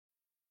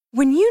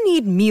When you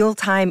need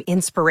mealtime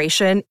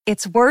inspiration,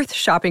 it's worth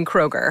shopping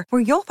Kroger,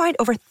 where you'll find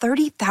over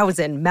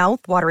 30,000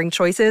 mouth-watering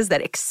choices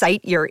that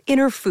excite your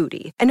inner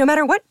foodie. And no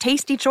matter what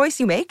tasty choice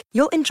you make,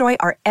 you'll enjoy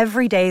our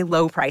everyday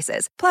low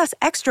prices, plus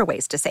extra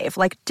ways to save,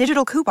 like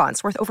digital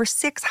coupons worth over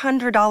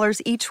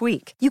 $600 each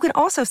week. You can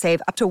also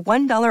save up to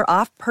 $1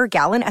 off per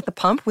gallon at the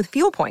pump with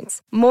fuel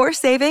points. More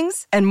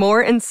savings and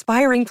more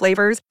inspiring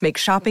flavors make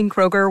shopping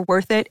Kroger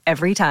worth it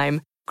every time.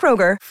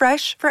 Kroger,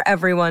 fresh for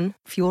everyone.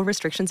 Fuel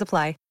restrictions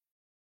apply.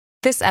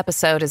 This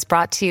episode is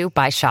brought to you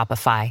by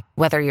Shopify.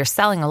 Whether you're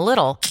selling a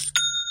little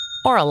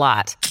or a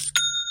lot,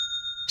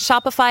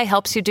 Shopify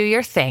helps you do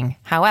your thing,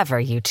 however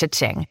you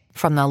cha-ching.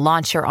 From the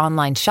launch your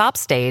online shop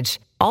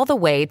stage, all the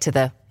way to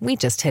the we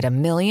just hit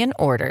 1 million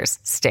orders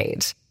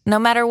stage. No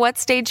matter what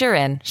stage you're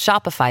in,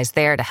 Shopify's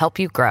there to help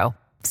you grow.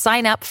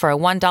 Sign up for a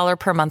 $1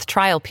 per month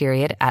trial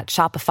period at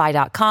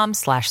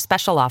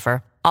shopify.com/special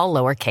offer, all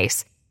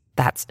lowercase.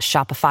 That's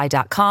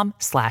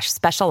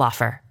shopify.com/special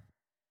offer.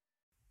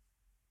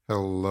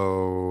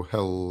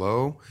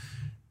 Hello,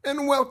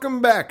 and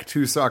welcome back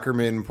to Soccer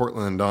Made in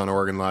Portland on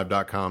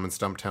OregonLive.com and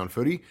Stumptown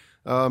Footy.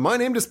 My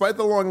name, despite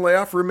the long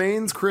layoff,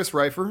 remains Chris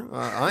Reifer.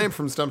 I am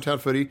from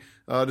Stumptown Footy.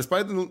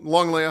 Despite the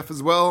long layoff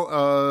as well,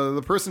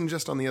 the person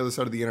just on the other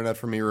side of the internet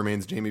from me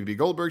remains Jamie B.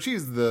 Goldberg.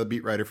 She's the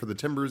beat writer for the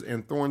Timbers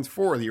and Thorns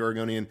for the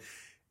Oregonian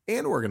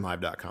and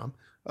OregonLive.com.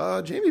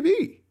 Jamie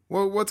B.,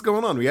 well, what's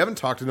going on? We haven't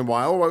talked in a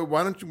while.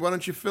 Why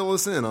don't you fill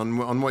us in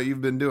on what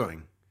you've been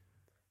doing?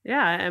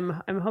 Yeah,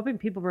 I'm hoping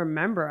people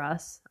remember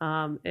us.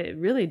 It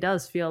really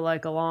does feel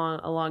like a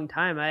long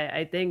time.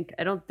 I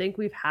don't think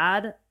we've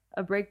had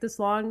a break this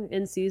long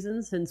in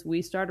season since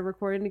we started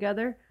recording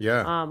together.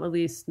 Yeah. At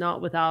least not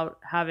without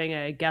having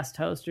a guest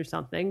host or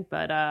something.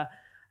 But I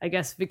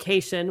guess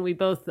vacation. We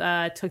both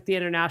took the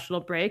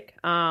international break.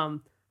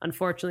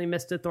 Unfortunately,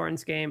 missed a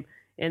Thorns game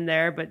in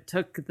there, but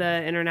took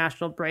the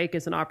international break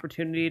as an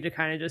opportunity to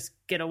kind of just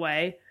get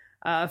away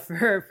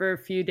for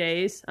a few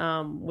days,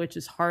 which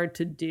is hard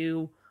to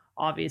do.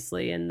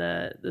 Obviously, in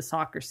the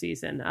soccer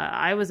season,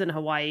 I was in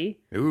Hawaii.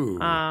 Ooh,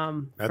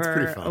 that's for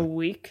pretty fun. A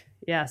week.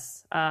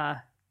 Yes,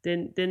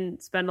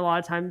 didn't spend a lot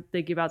of time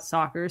thinking about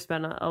soccer.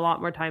 Spent a lot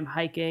more time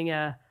hiking,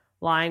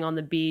 lying on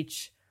the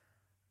beach,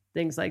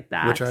 things like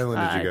that. Which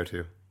island did you go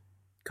to?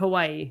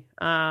 Kauai.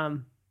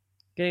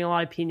 Getting a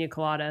lot of pina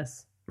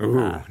coladas.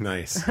 Ooh,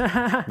 nice,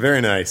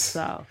 very nice.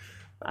 So,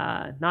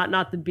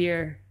 not the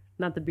beer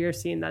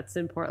scene that's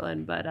in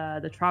Portland, but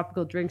the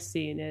tropical drink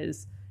scene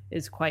is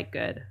quite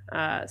good.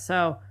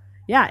 So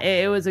yeah,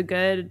 it was a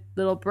good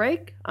little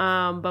break.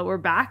 But we're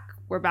back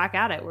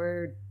at it.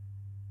 We're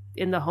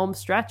in the home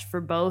stretch for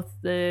both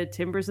the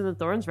Timbers and the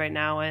Thorns right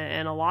now,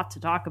 and a lot to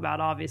talk about,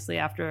 obviously,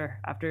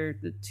 after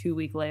the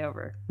 2-week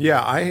layover.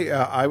 Yeah,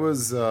 I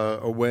was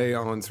away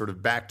on sort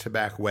of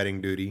back-to-back wedding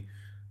duty.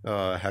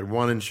 Had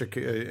one in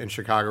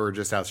Chicago, or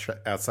just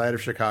outside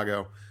of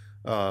Chicago,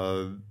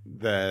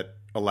 that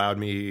allowed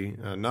me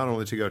not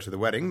only to go to the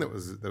wedding, that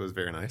was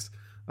very nice,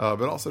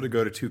 but also to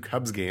go to 2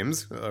 Cubs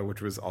games,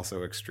 which was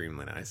also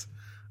extremely nice.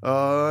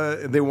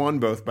 They won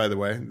both, by the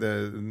way,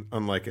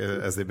 unlike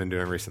as they've been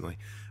doing recently.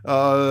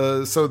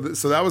 So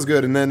that was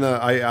good. And then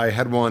I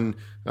had one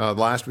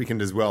last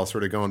weekend as well,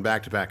 sort of going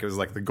back to back. It was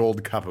like the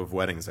Gold Cup of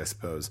weddings, I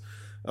suppose.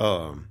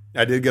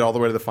 I did get all the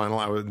way to the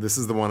final. This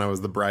is the one I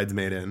was the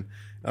bridesmaid in,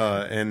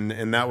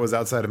 and that was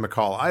outside of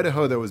McCall,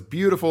 Idaho. That was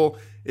beautiful.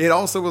 It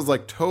also was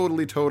like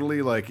totally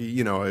like,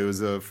 it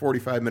was a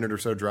 45-minute or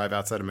so drive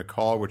outside of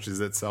McCall, which is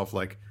itself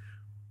like,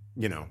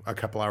 a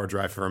couple hour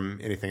drive from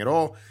anything at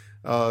all.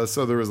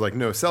 So there was like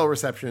no cell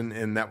reception,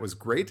 and that was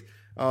great.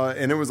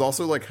 And it was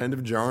also like kind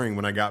of jarring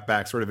when I got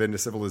back sort of into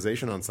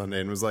civilization on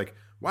Sunday and was like,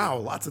 wow,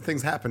 lots of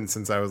things happened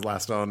since I was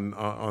last on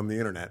the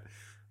internet.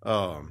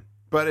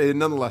 But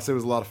nonetheless, it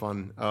was a lot of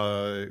fun.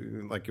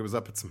 Like it was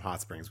up at some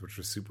hot springs, which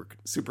was super,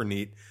 super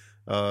neat.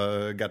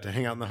 Got to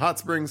hang out in the hot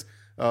springs.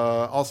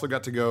 Also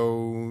got to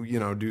go,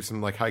 do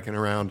some like hiking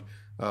around.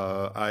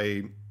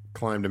 I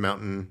climbed a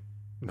mountain.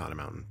 Not a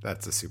mountain.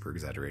 That's a super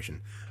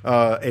exaggeration.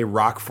 A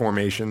rock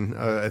formation,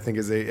 I think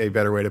is a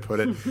better way to put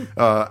it.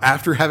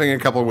 After having a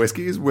couple of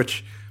whiskeys,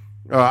 which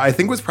I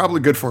think was probably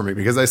good for me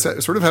because I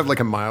sort of have like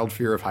a mild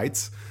fear of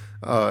heights.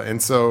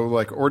 And so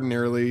like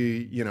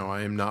ordinarily,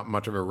 I am not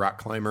much of a rock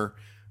climber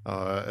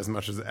as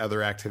much as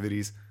other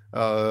activities.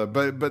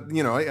 But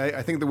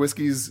I think the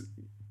whiskeys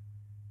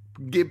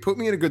put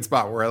me in a good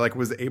spot where I like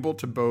was able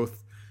to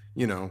both,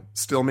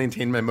 still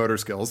maintain my motor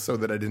skills so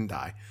that I didn't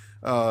die.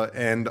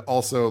 And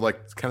also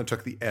like kind of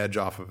took the edge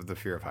off of the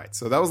fear of heights.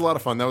 So that was a lot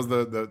of fun. That was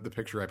the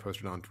picture I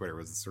posted on Twitter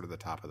was sort of the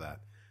top of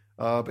that.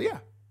 But yeah,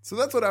 so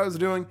that's what I was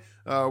doing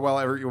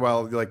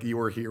while like you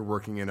were here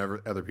working and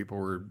other people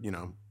were,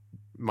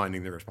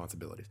 minding their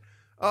responsibilities.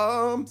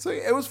 So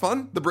yeah, it was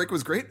fun. The break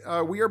was great.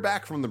 We are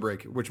back from the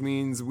break, which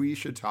means we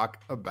should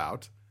talk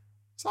about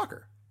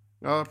soccer.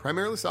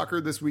 Primarily soccer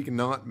this week,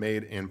 not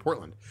made in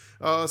Portland.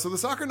 So the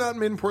soccer not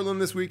made in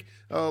Portland this week.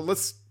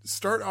 Let's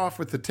start off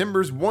with the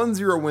Timbers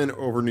 1-0 win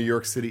over New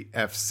York City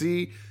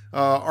FC.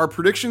 Our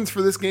predictions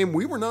for this game,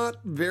 we were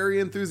not very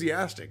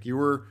enthusiastic. You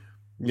were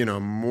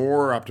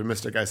more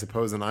optimistic, I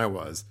suppose, than I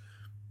was.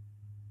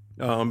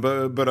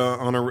 But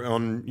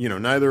on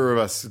neither of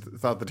us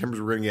thought the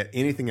Timbers were going to get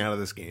anything out of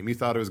this game. You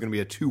thought it was going to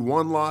be a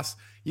 2-1 loss.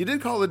 You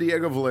did call the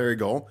Diego Valeri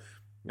goal,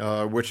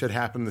 which had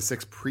happened the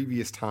 6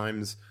 previous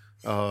times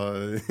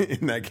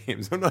in that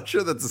game. So I'm not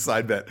sure that's a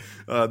side bet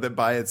that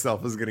by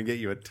itself is going to get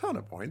you a ton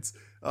of points.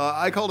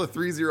 I called a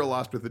 3-0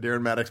 loss with the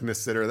Darren Maddox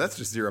missed sitter. That's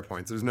just 0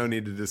 points. There's no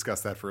need to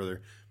discuss that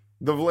further.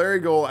 The Valeri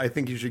goal, I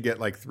think you should get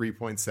like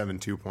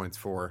 3.72 points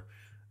for,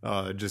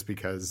 just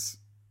because.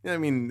 I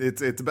mean,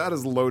 it's about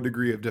as low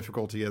degree of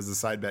difficulty as the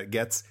side bet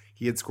gets.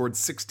 He had scored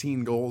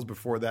 16 goals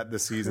before that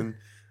this season.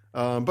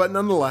 But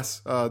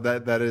nonetheless,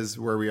 that is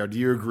where we are. Do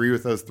you agree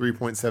with those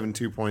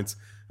 3.72 points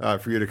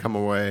for you to come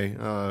away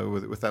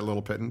with that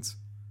little pittance?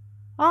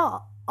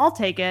 I'll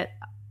take it.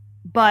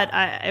 But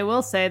I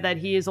will say that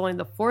he is only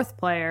the 4th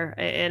player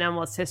in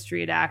MLS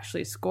history to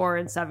actually score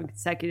in 7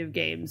 consecutive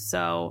games.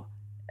 So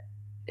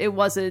it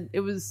was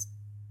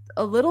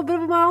a little bit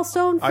of a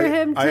milestone for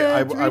him to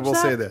reach I will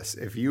that. say this.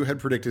 If you had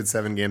predicted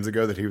 7 games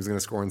ago that he was going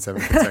to score in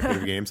 7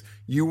 consecutive games,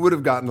 you would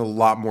have gotten a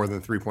lot more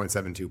than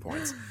 3.72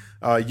 points.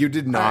 You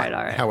did not,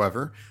 all right.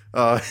 However.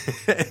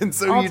 And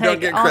so you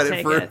don't get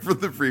credit for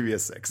the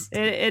previous 6.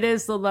 It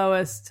is the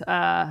lowest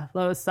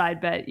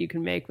side bet you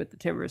can make with the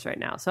Timbers right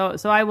now. So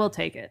I will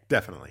take it.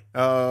 Definitely.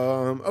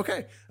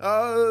 Okay.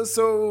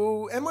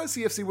 So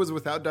NYCFC was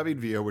without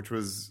David Villa, which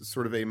was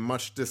sort of a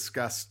much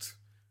discussed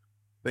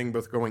thing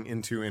both going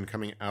into and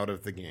coming out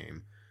of the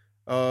game.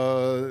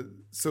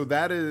 So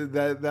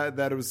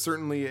that was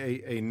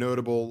certainly a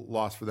notable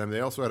loss for them.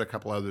 They also had a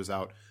couple others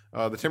out.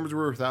 The Timbers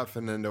were without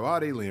Fernando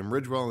Adi, Liam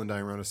Ridgewell, and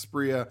Dairon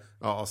Asprilla.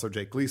 Also,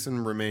 Jake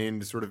Gleason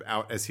remained sort of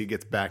out as he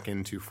gets back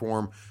into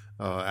form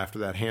after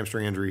that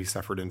hamstring injury he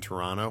suffered in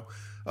Toronto.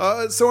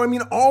 So, I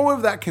mean, all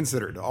of that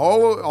considered,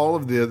 all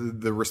of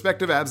the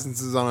respective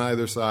absences on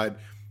either side,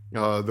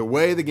 the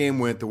way the game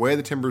went, the way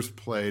the Timbers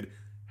played,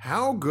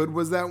 how good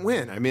was that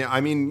win? I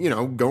mean,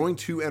 going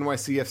to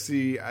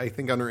NYCFC, I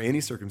think under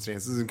any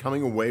circumstances and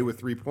coming away with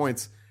 3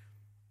 points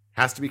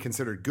has to be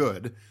considered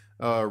good,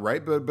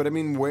 right? But I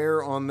mean,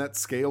 where on that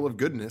scale of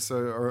goodness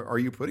are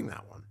you putting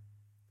that one?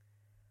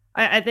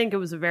 I think it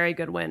was a very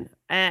good win.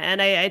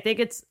 And I think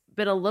it's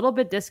been a little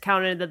bit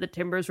discounted that the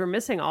Timbers were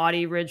missing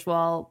Audie,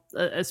 Ridgewell,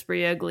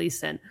 Asprilla,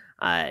 Gleason.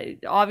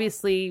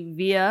 Obviously,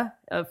 Villa,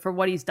 for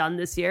what he's done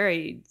this year,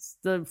 he's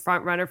the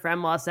front runner for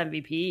MLS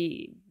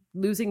MVP.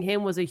 Losing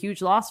him was a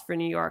huge loss for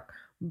New York,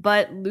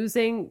 but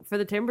losing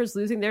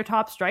their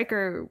top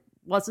striker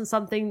wasn't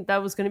something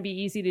that was going to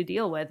be easy to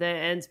deal with.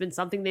 And it's been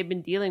something they've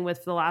been dealing with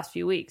for the last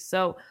few weeks.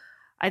 So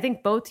I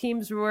think both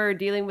teams were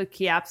dealing with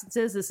key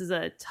absences. This is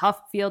a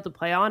tough field to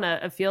play on,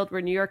 a field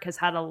where New York has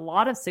had a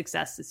lot of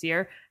success this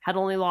year, had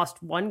only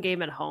lost 1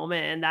 game at home,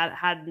 and that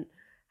hadn't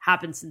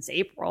happened since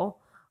April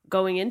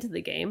going into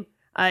the game.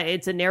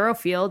 It's a narrow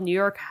field. New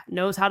York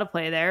knows how to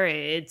play there.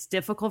 It's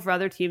difficult for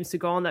other teams to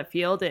go on that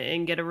field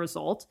and get a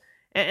result.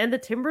 And the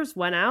Timbers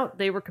went out.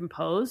 They were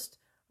composed.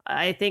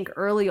 I think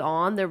early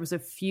on there was a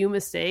few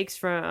mistakes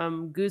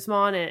from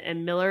Guzman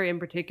and Miller in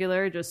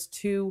particular, just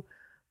 2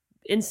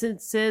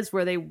 instances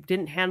where they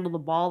didn't handle the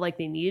ball like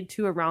they needed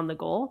to around the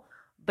goal.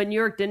 But New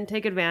York didn't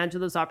take advantage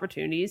of those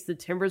opportunities. The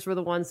Timbers were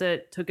the ones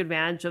that took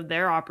advantage of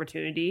their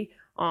opportunity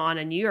on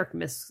a New York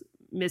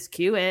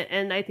miscue,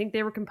 and I think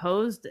they were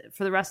composed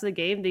for the rest of the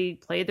game. They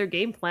played their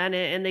game plan,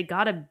 and they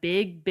got a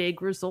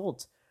big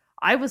result.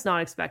 I was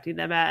not expecting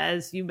them,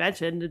 as you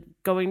mentioned,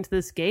 going into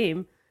this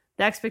game.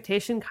 The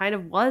expectation kind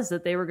of was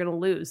that they were going to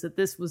lose, that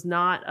this was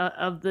not,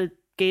 of the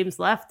games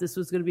left, this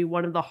was going to be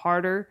one of the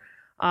harder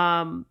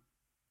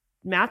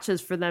matches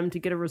for them to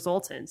get a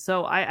result in.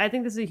 So I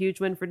think this is a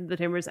huge win for the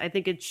Timbers. I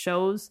think it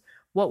shows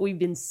what we've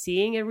been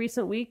seeing in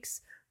recent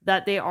weeks,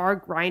 that they are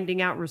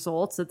grinding out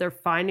results, that they're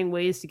finding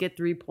ways to get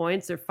 3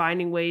 points. They're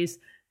finding ways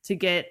to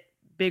get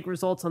big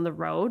results on the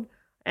road,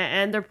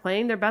 and they're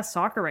playing their best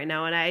soccer right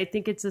now. And I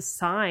think it's a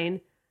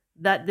sign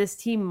that this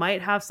team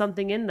might have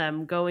something in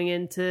them going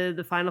into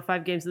the final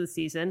 5 games of the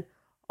season.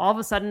 All of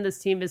a sudden, this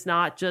team is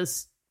not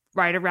just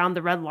right around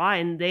the red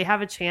line. They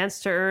have a chance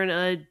to earn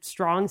a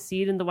strong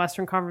seed in the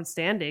Western Conference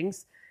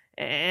standings,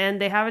 and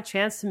they have a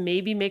chance to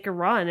maybe make a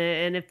run.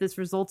 And if this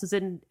result is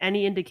in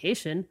any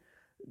indication,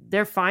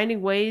 they're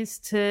finding ways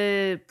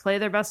to play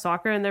their best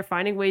soccer, and they're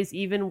finding ways,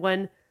 even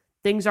when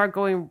things aren't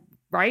going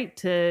right,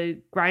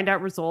 to grind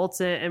out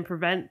results and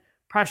prevent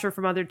pressure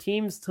from other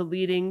teams to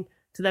leading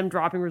to them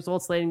dropping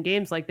results late in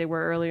games like they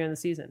were earlier in the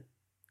season.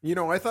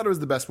 I thought it was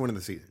the best win of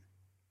the season.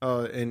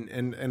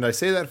 And I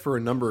say that for a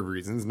number of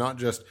reasons, not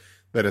just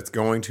that it's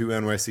going to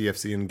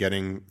NYCFC and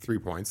getting 3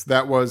 points.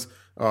 That was,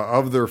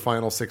 of their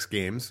final 6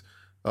 games,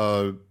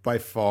 by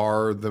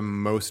far the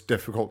most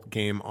difficult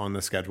game on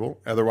the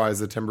schedule. Otherwise,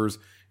 the Timbers,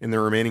 in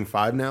their remaining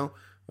 5 now,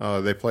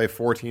 they play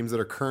 4 teams that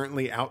are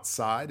currently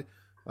outside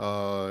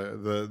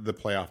the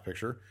playoff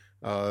picture.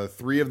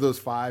 3 of those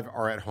 5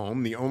 are at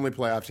home. The only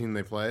playoff team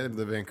they play,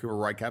 the Vancouver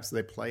Whitecaps,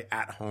 they play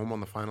at home on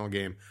the final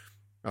game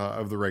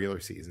of the regular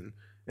season.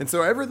 And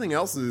so everything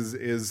else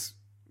is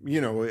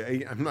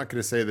I'm not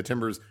going to say the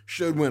Timbers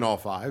should win all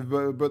 5,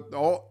 but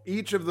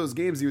each of those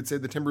games, you would say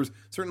the Timbers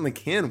certainly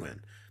can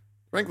win.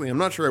 Frankly, I'm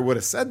not sure I would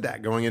have said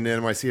that going into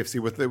NYCFC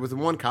with the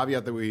one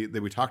caveat that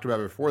we talked about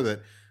before,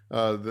 that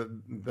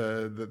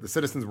the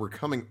Citizens were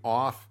coming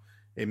off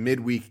a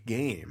midweek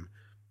game.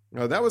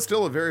 That was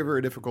still a very,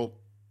 very difficult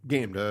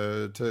game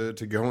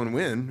to go and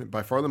win,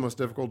 by far the most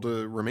difficult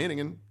remaining,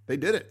 and they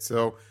did it.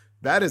 So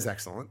that is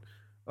excellent.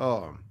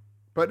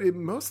 But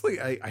mostly,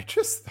 I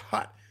just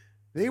thought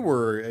they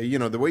were,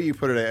 the way you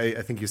put it,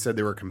 I think you said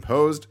they were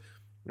composed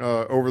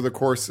over the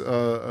course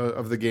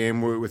of the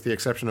game, with the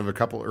exception of a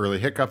couple early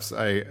hiccups.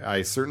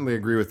 I certainly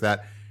agree with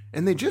that.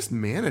 And they just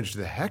managed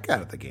the heck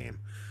out of the game.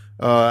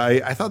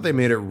 I thought they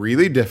made it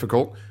really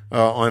difficult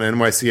on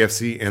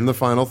NYCFC in the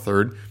final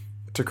third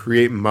to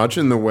create much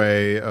in the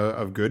way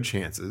of good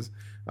chances.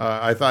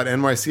 I thought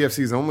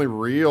NYCFC's only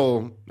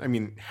real,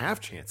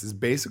 half chances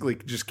basically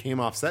just came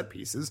off set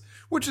pieces,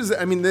 which is,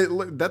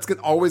 that's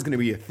always going to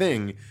be a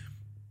thing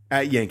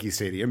at Yankee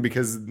Stadium,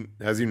 because,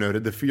 as you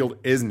noted, the field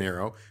is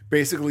narrow.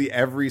 Basically,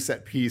 every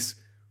set piece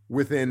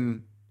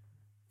within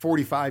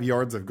 45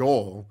 yards of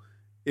goal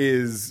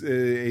is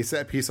a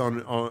set piece on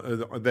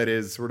that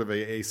is sort of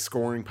a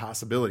scoring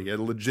possibility, a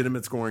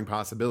legitimate scoring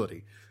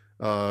possibility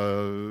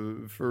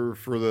for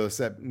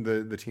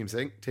the team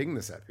taking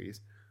the set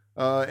piece.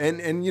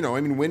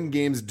 When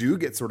games do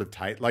get sort of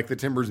tight, like the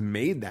Timbers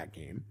made that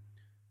game,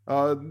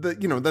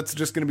 that's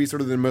just going to be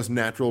sort of the most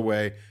natural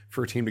way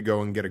for a team to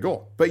go and get a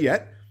goal. But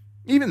yet,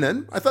 even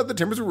then, I thought the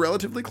Timbers were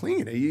relatively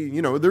clean.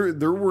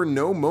 There were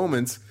no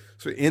moments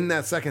in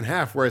that second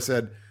half where I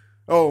said,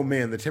 "Oh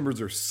man, the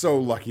Timbers are so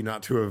lucky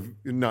not to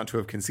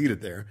have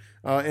conceded there."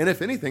 And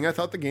if anything, I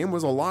thought the game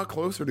was a lot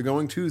closer to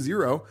going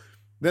 2-0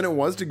 than it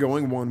was to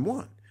going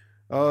 1-1.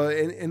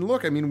 And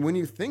look, when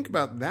you think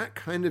about that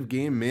kind of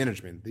game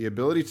management, the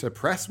ability to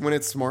press when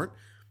it's smart,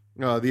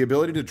 the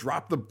ability to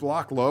drop the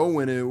block low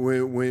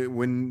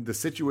when the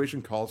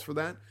situation calls for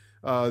that,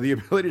 the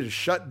ability to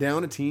shut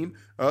down a team,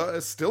 a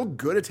still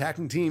good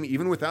attacking team,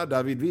 even without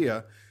David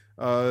Villa,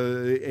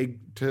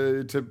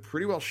 to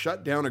pretty well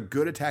shut down a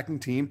good attacking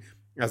team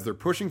as they're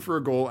pushing for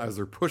a goal, as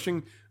they're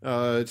pushing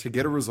to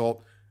get a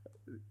result.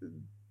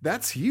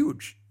 That's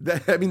huge.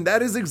 That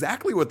is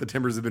exactly what the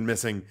Timbers have been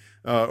missing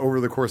over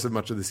the course of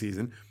much of the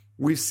season.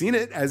 We've seen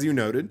it, as you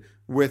noted,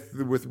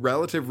 with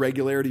relative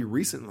regularity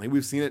recently.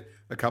 We've seen it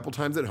a couple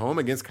times at home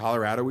against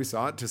Colorado. We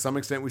saw it. To some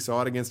extent, we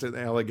saw it against the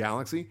LA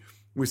Galaxy.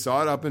 We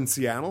saw it up in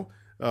Seattle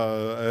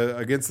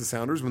against the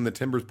Sounders when the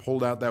Timbers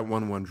pulled out that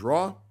 1-1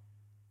 draw.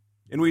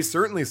 And we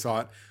certainly saw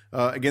it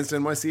against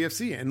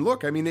NYCFC. And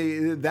look,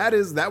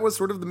 that was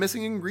sort of the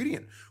missing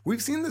ingredient.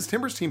 We've seen this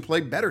Timbers team play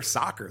better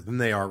soccer than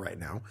they are right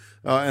now.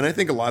 And I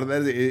think a lot of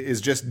that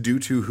is just due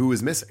to who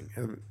is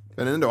missing.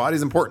 Fernando Adi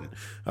is important.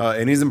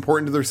 And he's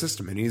important to their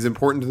system. And he's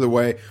important to the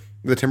way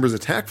the Timbers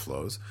attack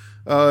flows.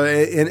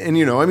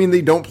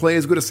 They don't play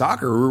as good a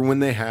soccer when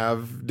they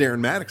have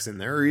Darren Maddox in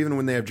there, or even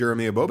when they have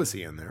Jeremy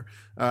Abobasi in there,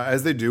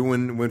 as they do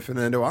when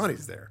Fernando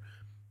Adi's there.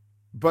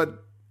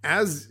 But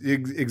as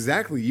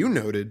exactly you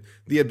noted,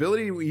 the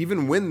ability to,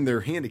 even when they're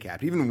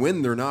handicapped, even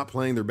when they're not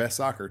playing their best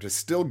soccer, to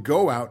still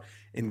go out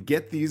and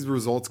get these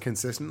results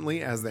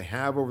consistently as they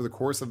have over the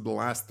course of the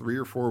last 3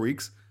 or 4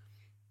 weeks,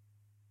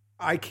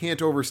 I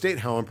can't overstate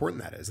how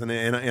important that is. And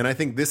I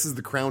think this is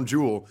the crown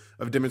jewel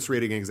of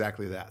demonstrating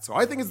exactly that. So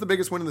I think it's the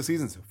biggest win of the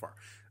season so far.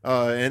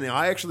 And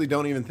I actually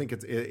don't even think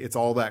it's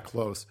all that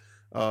close.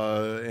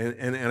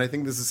 And I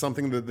think this is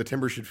something that the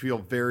Timbers should feel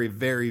very,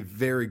 very,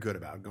 very good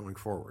about going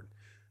forward.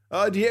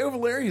 Diego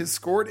Valeri has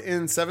scored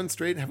in 7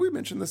 straight. Have we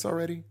mentioned this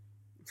already?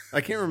 I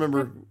can't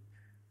remember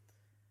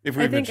if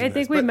we mentioned this. I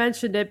think we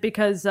mentioned it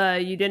because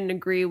you didn't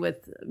agree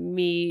with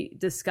me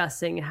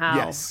discussing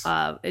how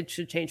it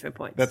should change my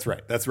points. That's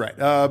right.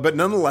 But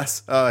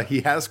nonetheless,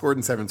 he has scored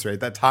in 7 straight.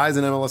 That ties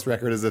an MLS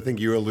record, as I think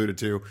you alluded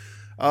to.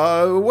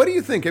 What do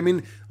you think?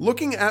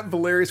 Looking at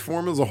Valeri's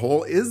form as a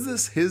whole, is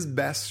this his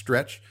best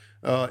stretch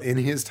in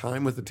his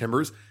time with the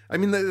Timbers?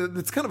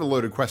 That's kind of a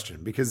loaded question,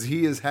 because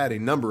he has had a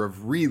number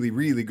of really,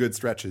 really good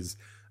stretches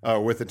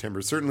with the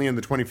Timbers. Certainly in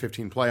the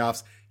 2015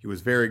 playoffs, he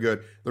was very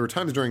good. There were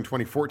times during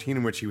 2014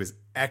 in which he was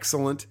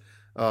excellent,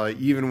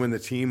 even when the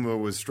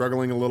team was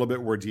struggling a little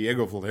bit, where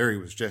Diego Valeri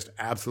was just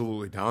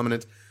absolutely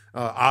dominant.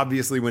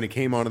 Obviously, when he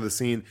came onto the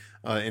scene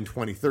in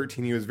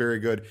 2013, he was very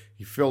good.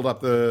 He filled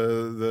up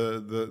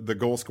the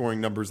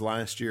goal-scoring numbers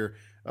last year.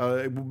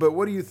 But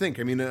what do you think?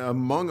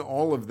 Among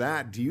all of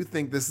that, do you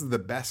think this is the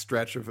best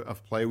stretch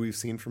of play we've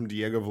seen from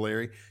Diego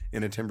Valeri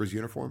in a Timbers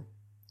uniform?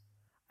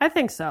 I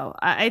think so.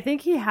 I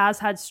think he has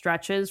had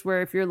stretches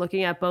where, if you're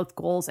looking at both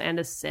goals and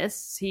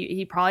assists,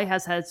 he probably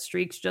has had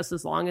streaks just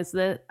as long as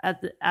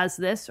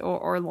this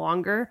or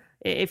longer.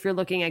 If you're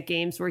looking at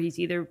games where he's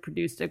either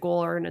produced a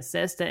goal or an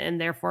assist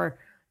and therefore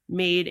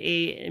made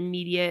a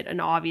immediate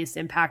and obvious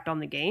impact on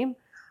the game.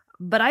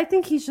 But I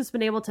think he's just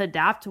been able to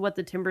adapt to what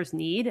the Timbers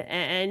need,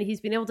 and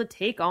he's been able to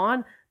take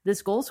on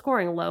this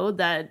goal-scoring load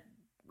that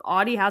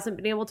Adi hasn't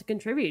been able to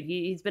contribute.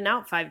 He's been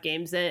out 5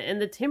 games,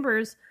 and the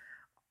Timbers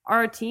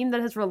are a team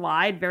that has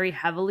relied very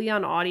heavily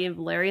on Adi and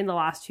Valeri in the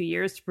last 2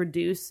 years to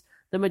produce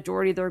the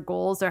majority of their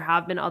goals. There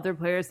have been other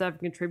players that have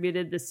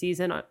contributed this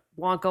season.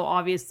 Blanco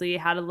obviously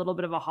had a little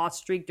bit of a hot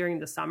streak during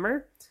the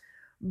summer,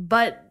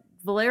 but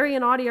Valeri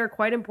and Adi are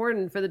quite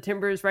important for the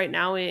Timbers right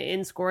now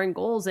in scoring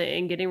goals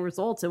and getting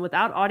results. And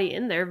without Adi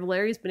in there,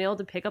 Valeri's been able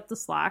to pick up the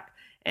slack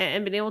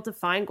and been able to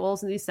find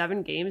goals in these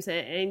 7 games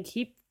and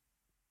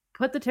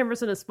put the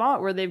Timbers in a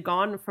spot where they've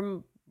gone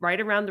from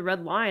right around the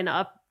red line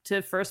up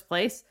to first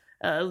place.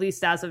 At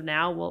least as of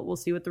now, we'll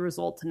see what the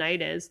result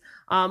tonight is.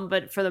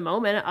 But for the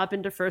moment, up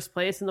into first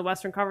place in the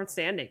Western Conference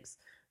standings.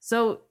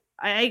 So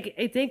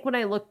I think when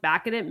I look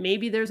back at it,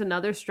 maybe there's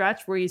another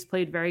stretch where he's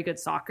played very good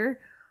soccer,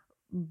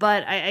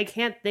 but I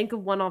can't think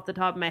of one off the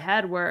top of my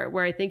head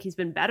where I think he's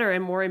been better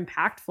and more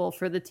impactful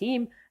for the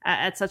team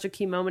at such a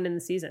key moment in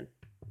the season.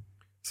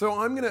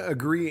 So I'm going to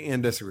agree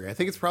and disagree. I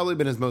think it's probably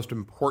been his most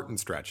important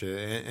stretch,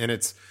 and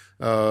it's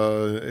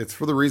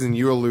for the reason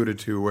you alluded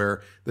to,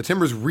 where the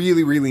Timbers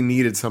really, really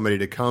needed somebody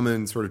to come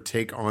and sort of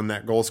take on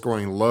that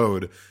goal-scoring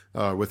load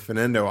with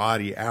Fernando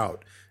Adi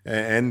out.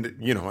 And,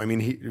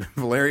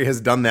 Valeri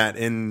has done that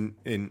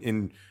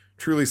in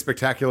truly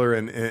spectacular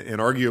and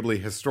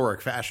arguably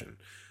historic fashion.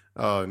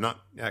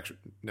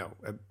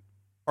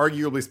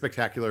 Arguably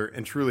spectacular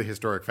and truly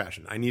historic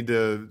fashion. I need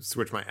to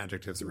switch my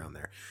adjectives around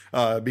there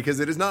because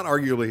it is not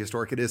arguably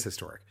historic; it is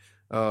historic.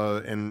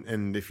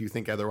 And if you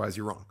think otherwise,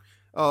 you're wrong.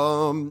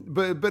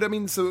 But I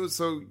mean,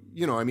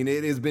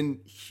 it has been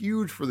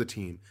huge for the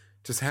team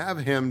to have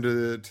him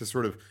to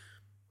sort of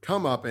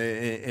come up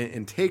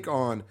and take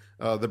on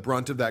the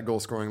brunt of that goal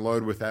scoring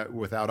load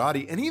without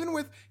Adi. And even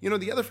with,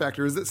 the other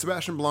factor is that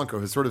Sebastian Blanco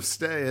has sort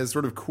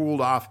of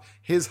cooled off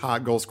his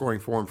hot goal scoring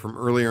form from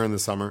earlier in the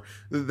summer.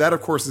 That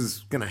of course is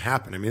going to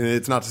happen. I mean,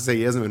 it's not to say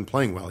he hasn't been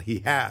playing well. He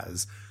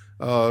has.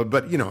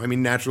 But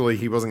naturally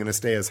he wasn't going to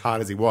stay as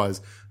hot as he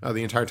was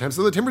the entire time.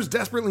 So the Timbers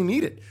desperately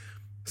needed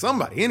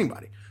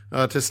anybody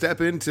to step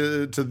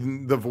into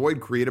the void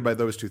created by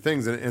those two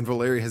things. And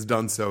Valeri has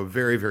done so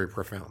very, very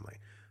profoundly.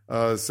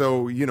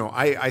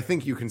 I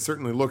think you can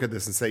certainly look at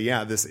this and say,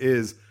 yeah, this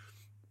is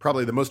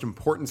probably the most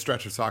important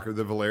stretch of soccer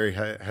that Valeri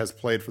has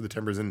played for the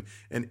Timbers. And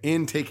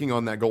in taking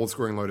on that goal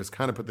scoring load has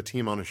kind of put the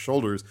team on his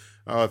shoulders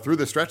through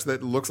the stretch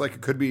that looks like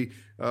it could be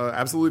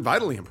absolutely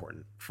vitally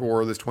important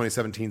for this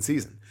 2017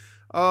 season.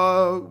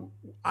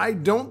 I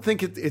don't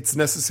think it's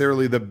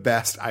necessarily the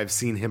best I've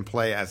seen him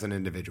play as an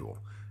individual.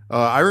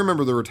 I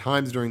remember there were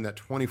times during that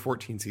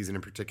 2014 season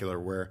in particular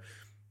where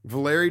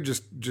Valeri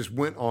just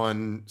went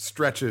on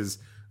stretches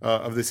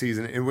of the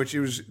season in which he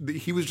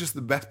was just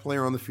the best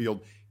player on the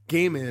field,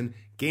 game in,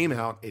 game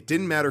out. It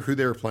didn't matter who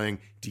they were playing.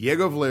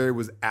 Diego Valeri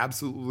was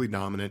absolutely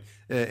dominant.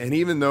 And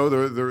even though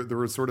there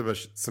was sort of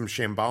some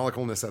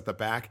shambolicalness at the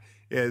back,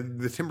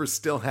 the Timbers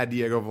still had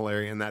Diego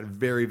Valeri, and that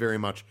very, very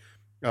much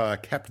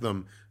kept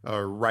them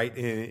right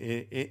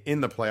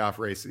in the playoff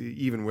race,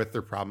 even with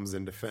their problems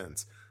in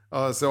defense.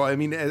 So, I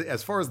mean,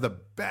 as far as the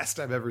best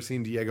I've ever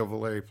seen Diego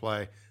Valeri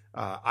play,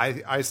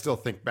 I still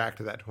think back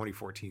to that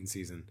 2014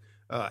 season.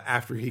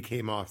 After he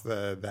came off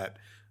that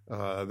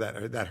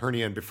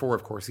hernia, and before,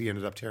 of course, he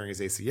ended up tearing his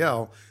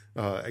ACL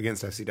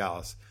against FC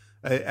Dallas,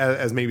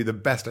 as maybe the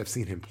best I've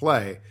seen him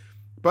play.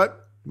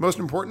 But most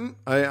important,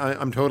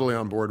 I'm totally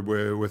on board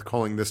with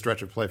calling this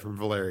stretch of play from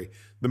Valeri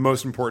the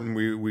most important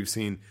we've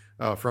seen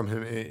from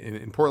him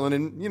in Portland.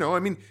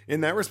 And,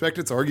 in that respect,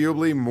 it's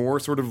arguably more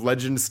sort of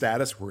legend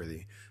status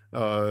worthy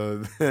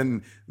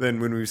than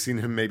when we've seen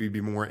him maybe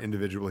be more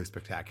individually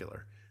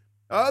spectacular.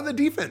 The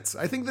defense.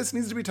 I think this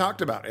needs to be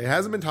talked about. It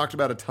hasn't been talked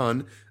about a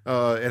ton.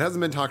 It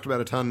hasn't been talked about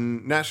a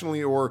ton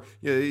nationally or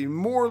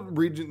more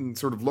region,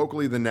 sort of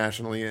locally than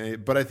nationally.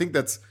 But I think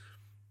that's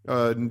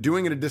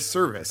doing it a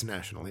disservice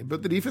nationally.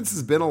 But the defense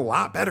has been a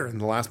lot better in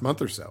the last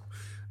month or so.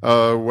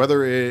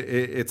 Whether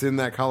it's in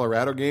that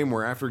Colorado game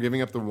where after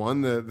giving up the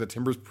one, the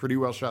Timbers pretty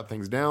well shut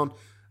things down.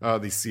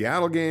 The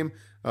Seattle game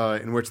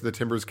in which the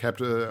Timbers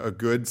kept a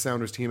good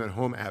Sounders team at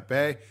home at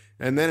bay.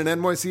 And then an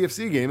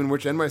NYCFC game in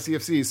which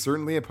NYCFC is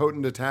certainly a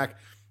potent attack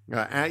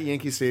at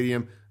Yankee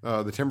Stadium.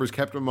 The Timbers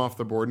kept them off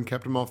the board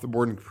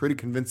in pretty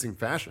convincing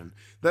fashion.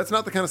 That's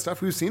not the kind of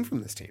stuff we've seen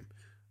from this team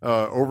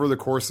over the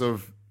course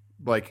of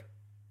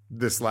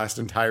this last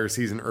entire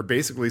season, or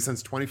basically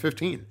since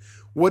 2015.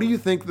 What do you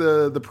think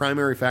the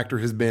primary factor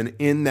has been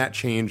in that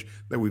change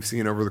that we've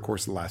seen over the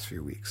course of the last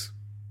few weeks?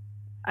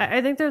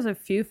 I think there's a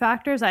few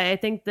factors. I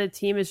think the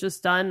team has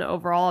just done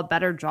overall a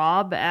better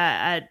job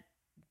at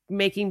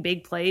making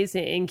big plays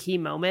in key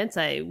moments.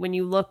 When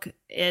you look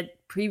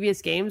at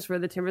previous games where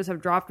the Timbers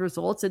have dropped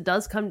results, it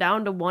does come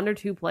down to one or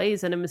two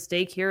plays and a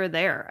mistake here or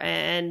there.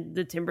 And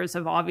the Timbers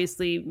have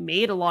obviously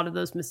made a lot of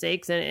those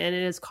mistakes, and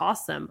it has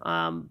cost them.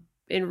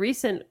 In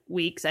recent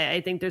weeks,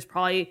 I think there's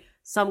probably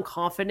some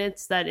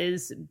confidence that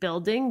is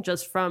building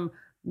just from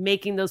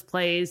making those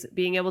plays,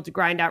 being able to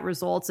grind out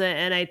results.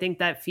 And I think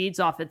that feeds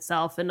off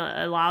itself and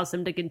allows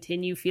them to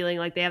continue feeling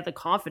like they have the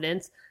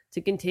confidence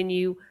to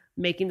continue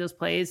making those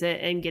plays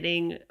and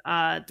getting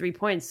 3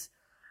 points.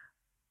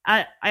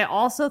 I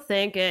also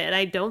think, and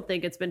I don't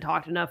think it's been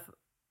talked enough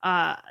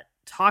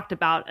talked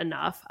about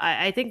enough.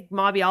 I think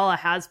Mabiala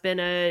has been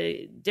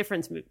a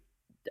difference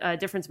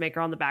maker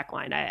on the back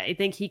line. I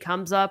think he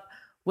comes up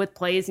with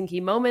plays in key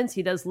moments.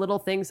 He does little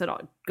things that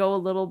go a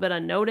little bit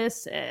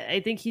unnoticed.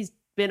 I think he's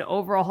been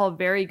overall a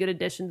very good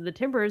addition to the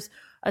Timbers,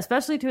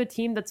 especially to a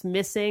team that's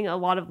missing a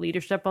lot of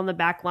leadership on the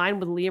back line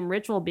with Liam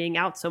Ridgewell being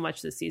out so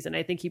much this season.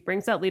 I think he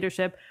brings that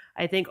leadership.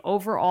 I think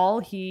overall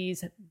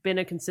he's been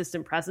a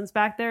consistent presence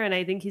back there, and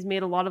I think he's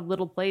made a lot of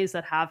little plays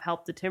that have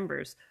helped the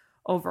Timbers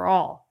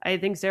overall. I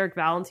think Zarek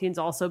Valentine's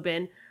also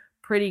been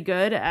pretty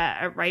good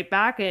at right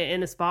back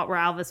in a spot where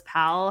Alvis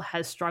Powell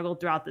has struggled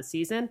throughout the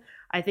season.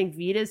 I think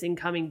Vida's in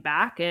coming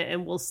back,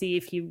 and we'll see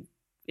if he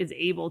is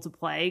able to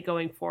play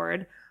going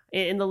forward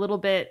in the little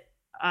bit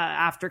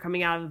after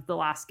coming out of the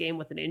last game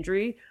with an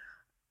injury.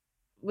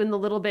 In the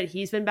little bit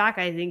he's been back,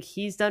 I think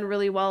he's done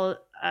really well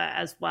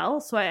as well.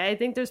 So I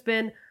think there's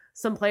been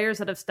some players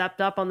that have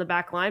stepped up on the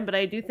back line, but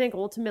I do think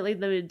ultimately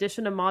the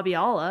addition of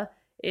Mabiala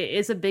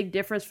is a big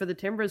difference for the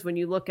Timbers when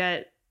you look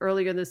at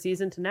earlier in the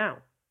season to now.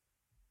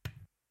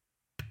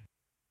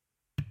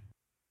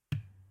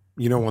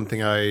 You know, one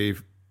thing I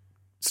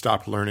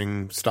stopped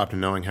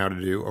knowing how to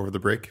do over the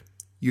break?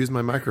 Use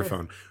my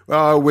microphone,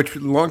 which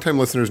longtime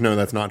listeners know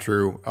that's not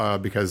true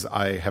because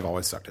I have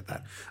always sucked at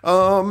that.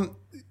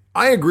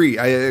 I agree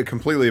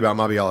completely about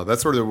Mabiala.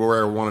 That's sort of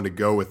where I wanted to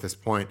go with this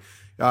point.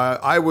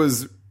 I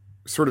was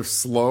sort of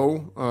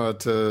slow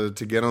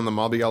to get on the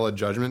Mabiala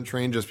judgment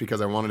train just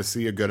because I wanted to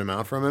see a good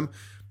amount from him.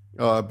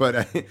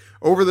 But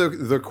over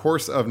the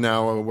course of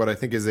now what I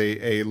think is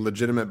a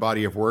legitimate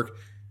body of work,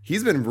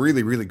 he's been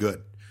really, really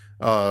good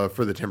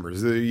for the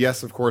Timbers.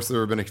 Yes, of course, there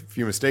have been a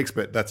few mistakes,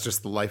 but that's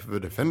just the life of a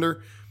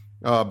defender.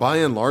 By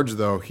and large,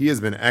 though, he has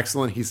been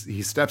excellent.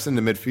 He steps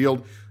into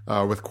midfield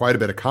with quite a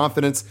bit of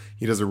confidence.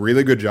 He does a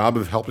really good job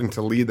of helping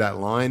to lead that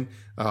line.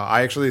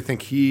 I actually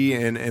think he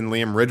and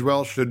Liam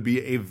Ridgewell should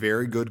be a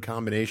very good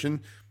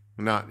combination.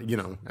 I'm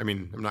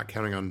not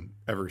counting on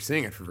ever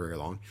seeing it for very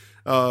long.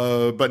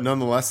 But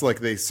nonetheless,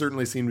 like, they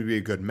certainly seem to be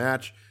a good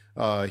match.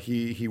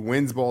 He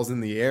wins balls in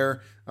the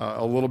air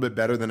a little bit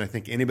better than I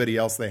think anybody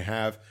else they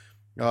have.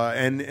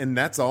 And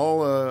that's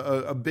all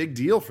a big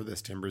deal for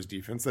this Timbers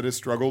defense that has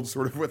struggled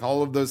sort of with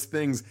all of those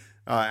things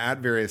at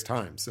various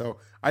times. So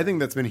I think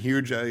that's been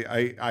huge.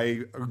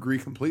 I agree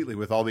completely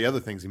with all the other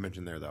things you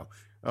mentioned there, though.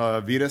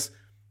 Vidas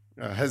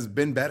has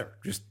been better,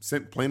 just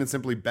plain and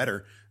simply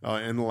better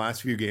in the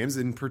last few games.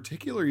 In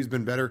particular, he's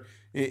been better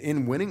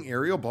in winning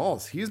aerial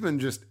balls. He's been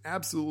just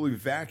absolutely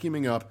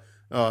vacuuming up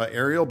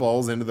aerial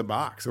balls into the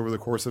box over the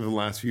course of the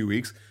last few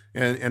weeks.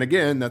 And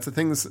again, that's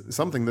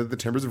something that the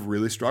Timbers have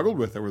really struggled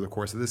with over the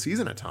course of the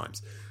season at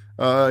times.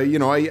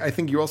 I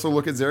think you also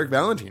look at Zarek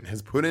Valentine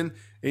has put in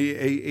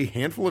a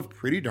handful of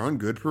pretty darn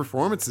good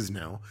performances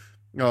now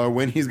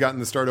when he's gotten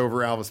the start over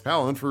Alvis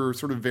Powell. And for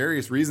sort of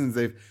various reasons,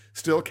 they've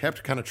still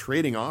kept kind of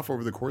trading off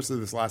over the course of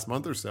this last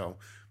month or so,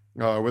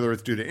 whether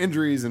it's due to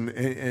injuries and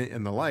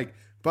the like.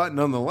 But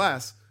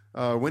nonetheless,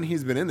 when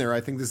he's been in there, I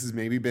think this has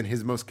maybe been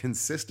his most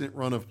consistent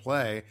run of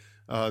play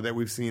that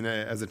we've seen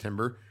as a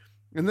Timber.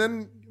 And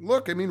then,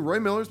 look, I mean, Roy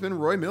Miller's been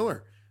Roy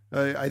Miller.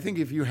 I think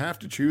if you have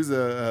to choose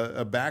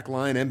a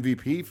backline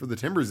MVP for the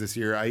Timbers this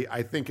year,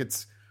 I think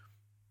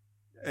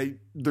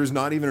there's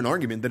not even an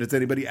argument that it's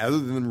anybody other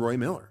than Roy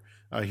Miller.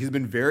 He's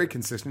been very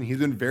consistent. He's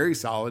been very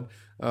solid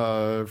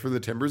for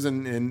the Timbers,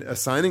 and a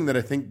signing that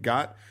I think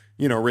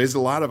raised a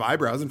lot of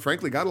eyebrows and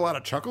frankly got a lot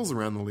of chuckles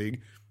around the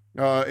league.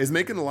 Is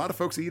making a lot of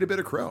folks eat a bit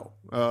of crow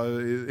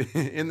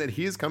in that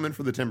he's come in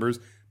for the Timbers,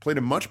 played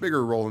a much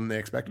bigger role than they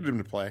expected him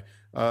to play,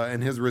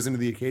 and has risen to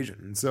the occasion.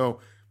 And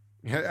so,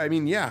 I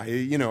mean,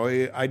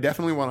 I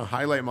definitely want to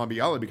highlight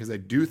Mabiala because I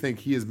do think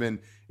he has been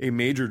a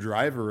major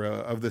driver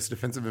of this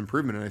defensive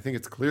improvement. And I think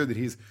it's clear that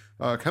he's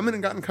come in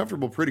and gotten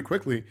comfortable pretty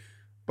quickly.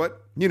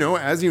 But,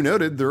 as you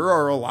noted, there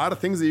are a lot of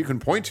things that you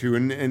can point to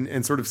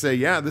and sort of say,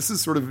 yeah, this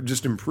is sort of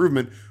just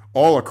improvement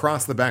all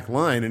across the back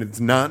line. And it's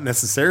not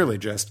necessarily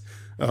just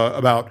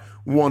about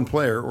one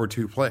player or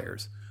two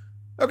players.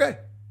 Okay,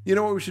 you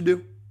know what we should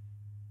do?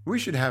 We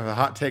should have a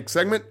hot take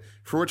segment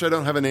for which I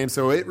don't have a name,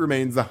 so it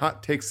remains the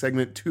hot take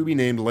segment to be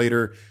named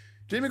later.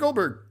 Jamie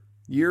Goldberg,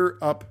 you're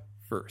up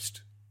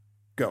first.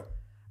 Go.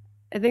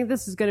 I think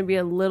this is going to be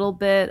a little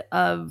bit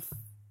of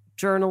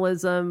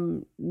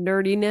journalism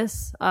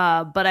nerdiness,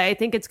 but I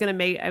think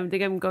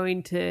I'm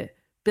going to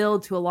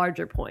build to a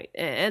larger point.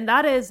 And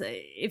that is,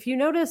 if you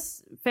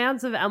notice,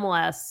 fans of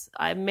MLS,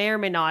 I may or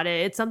may not,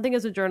 it's something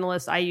as a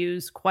journalist I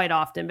use quite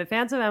often, but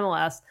fans of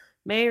MLS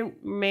may or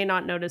may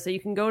not notice that you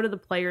can go to the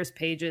players'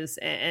 pages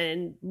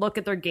and look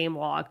at their game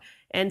log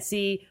and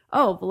see,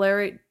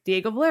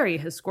 Diego Valeri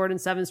has scored in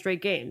 7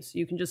 straight games.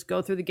 You can just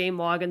go through the game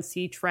log and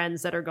see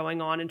trends that are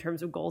going on in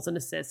terms of goals and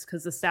assists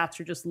because the stats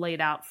are just laid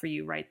out for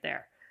you right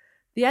there.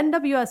 The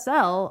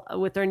NWSL,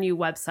 with their new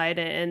website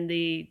and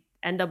the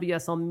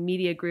NWSL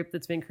media group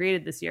that's been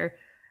created this year,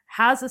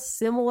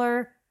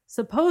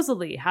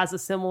 supposedly has a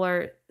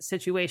similar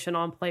situation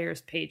on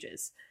players'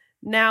 pages.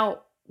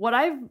 Now, what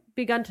I've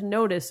begun to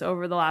notice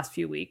over the last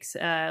few weeks,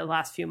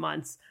 last few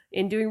months,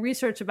 in doing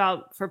research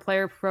for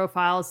player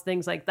profiles,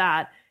 things like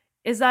that,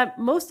 is that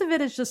most of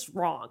it is just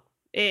wrong.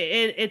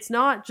 It's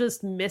not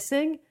just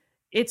missing,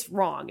 it's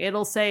wrong.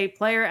 It'll say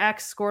player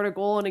X scored a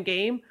goal in a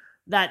game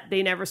that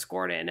they never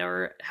scored in,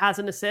 or has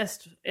an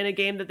assist in a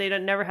game that they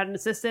never had an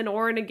assist in,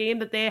 or in a game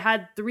that they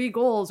had 3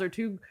 goals or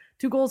two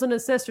goals and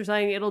assist or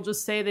something. It'll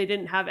just say they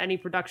didn't have any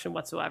production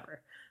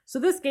whatsoever. So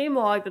this game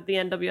log that the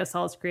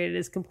NWSL has created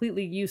is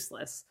completely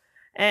useless.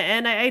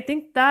 And I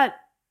think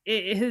that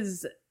it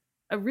is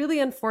a really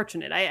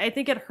unfortunate. I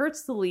think it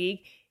hurts the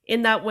league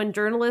in that when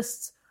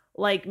journalists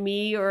like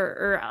me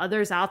or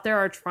others out there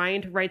are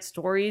trying to write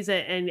stories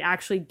and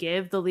actually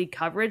give the league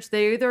coverage,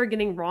 they either are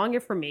getting wrong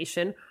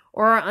information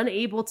or are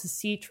unable to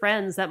see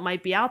trends that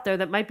might be out there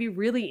that might be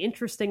really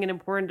interesting and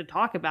important to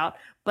talk about,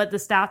 but the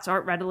stats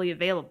aren't readily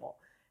available.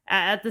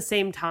 At the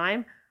same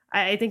time,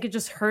 I think it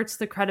just hurts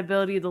the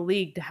credibility of the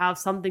league to have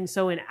something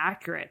so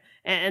inaccurate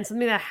and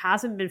something that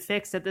hasn't been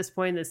fixed at this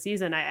point in the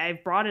season.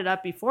 I've brought it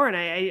up before, and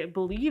I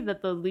believe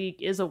that the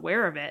league is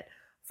aware of it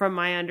from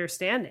my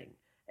understanding.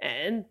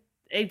 And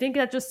I think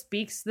that just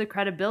speaks to the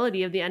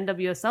credibility of the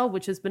NWSL,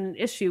 which has been an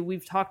issue.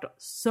 We've talked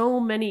so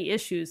many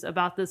issues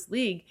about this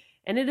league,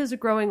 and it is a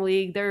growing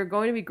league. There are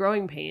going to be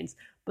growing pains,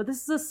 but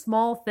this is a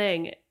small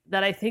thing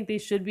that I think they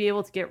should be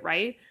able to get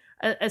right,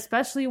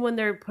 especially when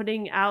they're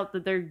putting out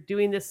that they're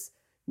doing this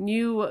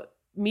new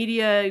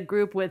media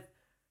group with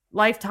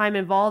Lifetime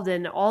involved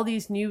in all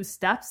these new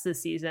steps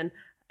this season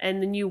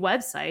and the new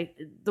website.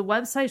 The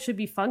website should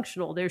be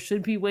functional. There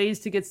should be ways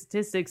to get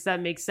statistics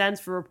that make sense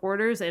for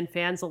reporters and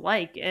fans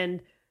alike. And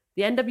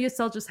the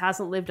NWSL just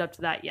hasn't lived up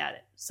to that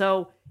yet.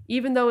 So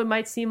even though it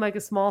might seem like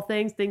a small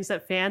thing, things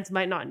that fans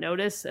might not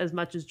notice as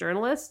much as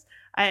journalists,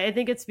 I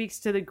think it speaks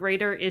to the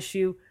greater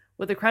issue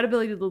with the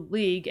credibility of the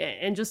league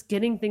and just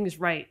getting things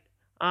right.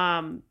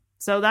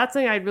 So that's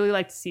something I'd really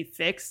like to see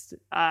fixed.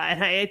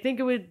 And I think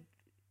it would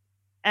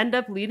end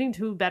up leading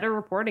to better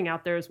reporting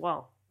out there as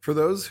well. For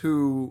those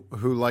who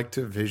like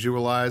to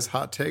visualize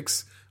hot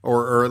takes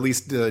or at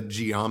least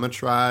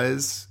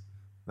geometrize,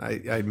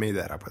 I made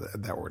that up,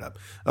 that word up.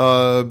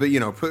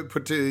 But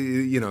put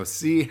to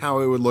see how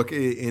it would look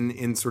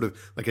in sort of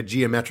like a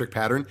geometric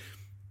pattern.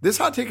 This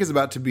hot take is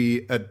about to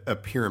be a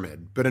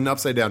pyramid, but an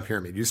upside down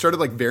pyramid. You started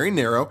like very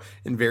narrow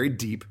and very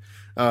deep.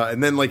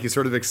 And then like you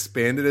sort of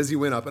expanded as you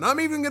went up. And I'm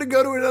even going to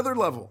go to another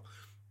level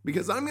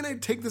because I'm going to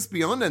take this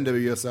beyond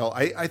NWSL.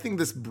 I think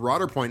this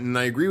broader point, and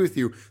I agree with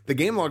you, the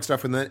game log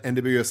stuff in the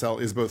NWSL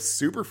is both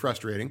super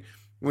frustrating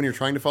when you're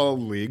trying to follow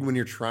the league, when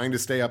you're trying to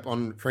stay up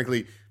on,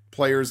 frankly,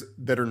 players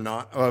that are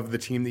not of the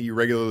team that you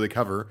regularly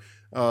cover.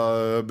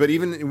 But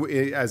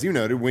even, as you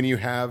noted, when you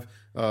have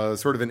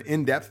sort of an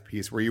in-depth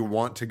piece where you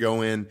want to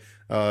go in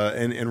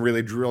and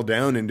really drill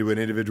down into an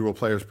individual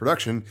player's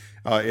production,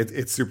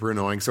 it's super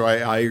annoying. So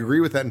I agree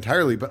with that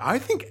entirely. But I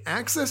think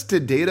access to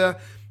data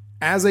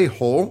as a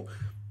whole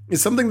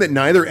is something that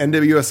neither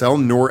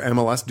NWSL nor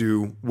MLS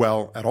do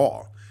well at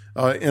all.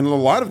 And a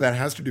lot of that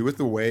has to do with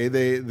the way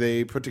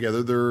they put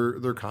together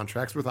their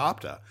contracts with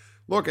Opta.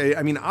 Look,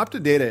 I mean,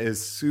 Opta data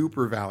is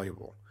super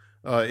valuable.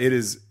 It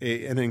is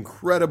an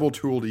incredible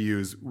tool to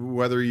use,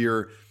 whether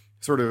you're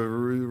sort of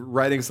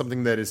writing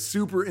something that is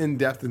super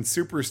in-depth and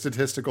super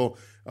statistical,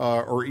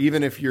 or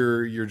even if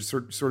you're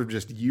sort of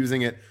just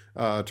using it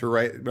to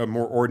write a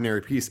more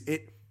ordinary piece.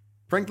 It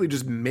frankly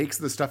just makes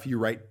the stuff you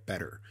write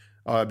better.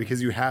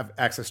 Because you have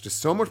access to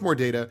so much more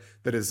data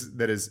that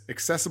is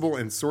accessible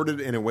and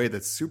sorted in a way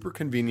that's super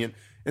convenient.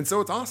 And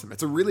so it's awesome.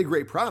 It's a really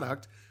great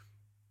product.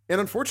 And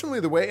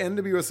unfortunately, the way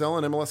NWSL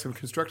and MLS have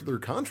constructed their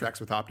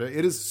contracts with Opta,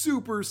 it is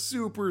super,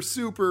 super,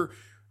 super,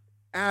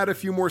 add a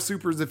few more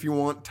supers if you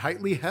want,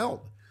 tightly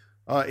held.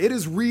 It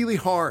is really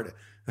hard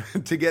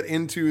to get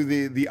into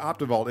the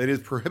Opta vault. It is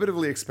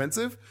prohibitively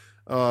expensive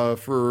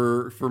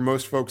for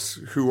most folks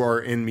who are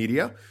in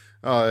media.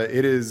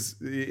 It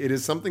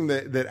is something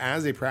that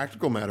as a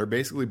practical matter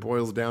basically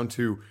boils down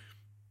to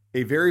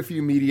a very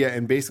few media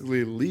and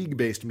basically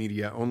league-based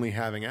media only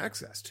having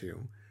access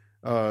to,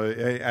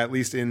 at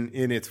least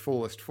in its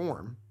fullest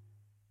form.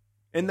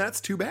 And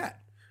that's too bad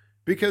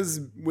because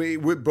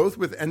both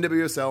with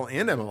NWSL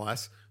and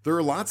MLS, there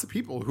are lots of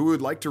people who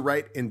would like to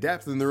write in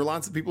depth, and there are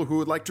lots of people who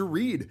would like to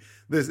read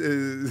this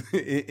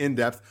in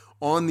depth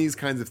on these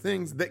kinds of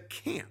things that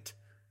can't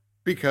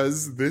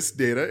because this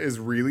data is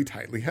really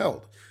tightly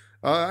held.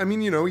 I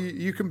mean,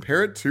 you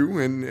compare it to,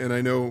 and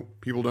I know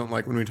people don't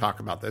like when we talk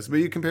about this, but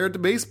you compare it to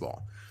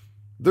baseball.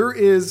 There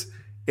is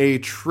a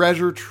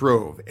treasure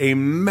trove, a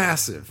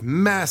massive,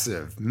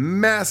 massive,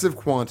 massive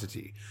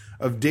quantity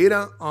of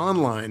data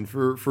online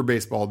for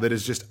baseball that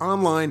is just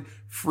online,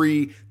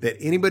 free, that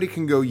anybody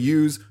can go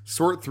use,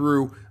 sort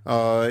through,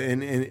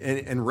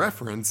 and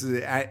reference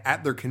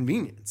at their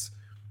convenience.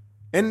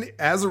 And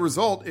as a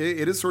result,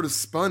 it is sort of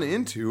spun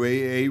into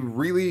a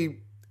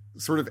really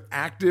sort of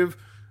active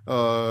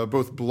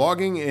both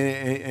blogging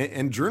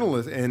and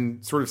journalist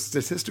and sort of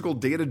statistical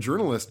data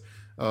journalist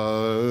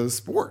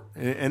sport.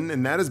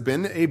 And that has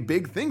been a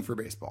big thing for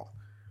baseball.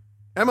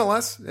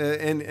 MLS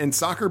and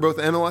soccer, both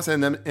MLS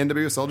and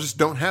NWSL, just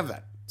don't have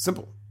that.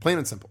 Simple, plain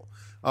and simple.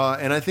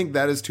 And I think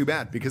that is too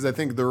bad, because I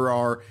think there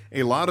are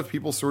a lot of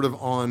people sort of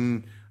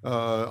on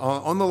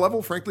the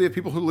level, frankly, of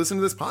people who listen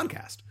to this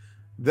podcast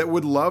that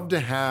would love to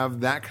have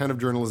that kind of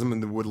journalism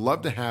and that would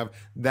love to have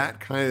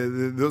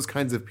those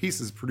kinds of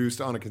pieces produced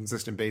on a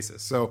consistent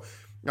basis. So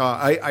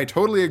I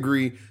totally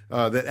agree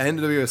that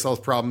NWSL's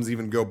problems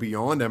even go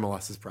beyond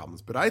MLS's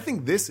problems. But I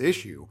think this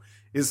issue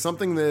is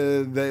something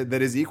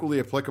that is equally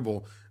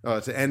applicable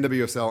to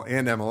NWSL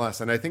and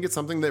MLS. And I think it's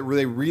something that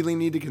they really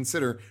need to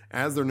consider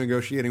as they're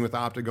negotiating with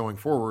Opta going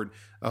forward,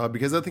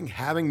 because I think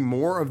having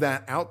more of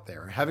that out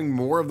there, having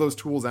more of those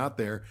tools out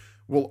there,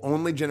 will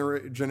only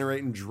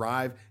generate and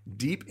drive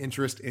deep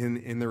interest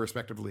in their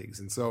respective leagues.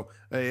 And so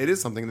it is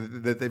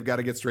something that they've got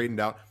to get straightened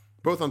out,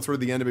 both on sort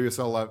of the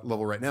NWSL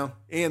level right now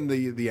and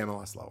the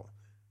MLS level.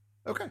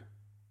 Okay.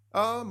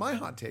 My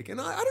hot take, and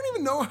I don't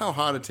even know how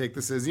hot a take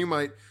this is. You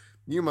might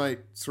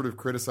sort of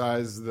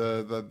criticize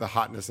the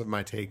hotness of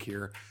my take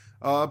here.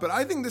 But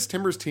I think this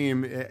Timbers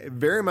team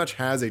very much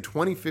has a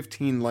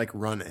 2015-like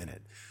run in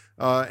it.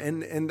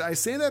 And I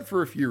say that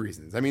for a few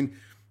reasons. I mean,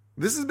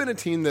 this has been a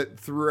team that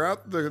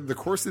throughout the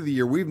course of the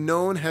year we've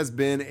known has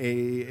been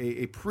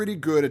a pretty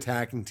good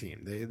attacking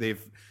team.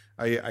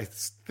 I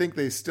think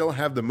they still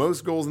have the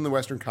most goals in the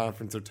Western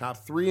Conference. They're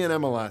top 3 in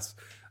MLS.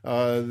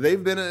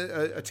 They've been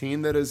a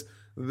team that has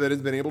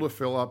been able to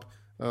fill up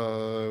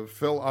the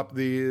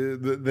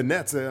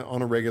nets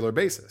on a regular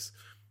basis.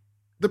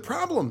 The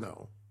problem,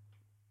 though,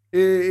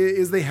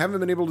 is they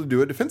haven't been able to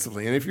do it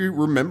defensively. And if you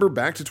remember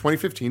back to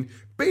 2015,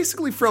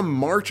 basically from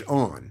March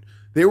on,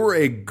 they were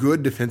a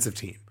good defensive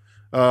team.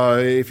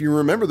 If you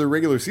remember the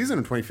regular season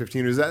of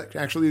 2015, it was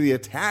actually the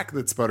attack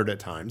that sputtered at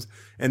times.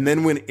 And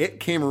then when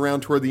it came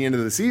around toward the end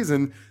of the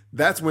season,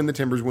 that's when the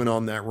Timbers went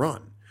on that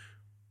run.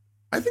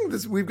 I think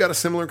we've got a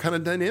similar kind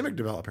of dynamic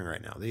developing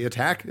right now. The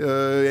attack,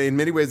 in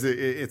many ways,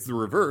 it's the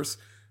reverse,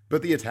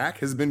 but the attack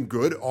has been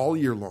good all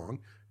year long,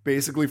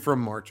 basically from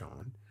March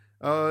on.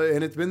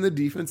 And it's been the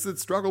defense that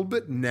struggled,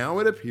 but now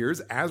it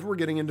appears, as we're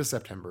getting into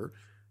September,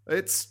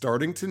 it's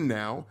starting to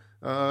now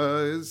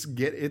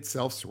get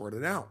itself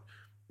sorted out.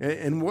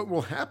 And what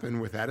will happen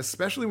with that,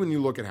 especially when you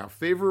look at how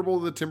favorable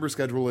the Timbers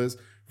schedule is,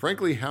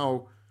 frankly,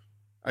 how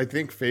I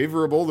think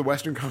favorable the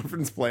Western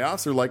Conference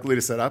playoffs are likely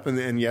to set up.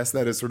 And yes,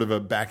 that is sort of a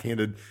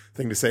backhanded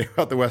thing to say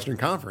about the Western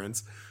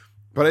Conference.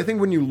 But I think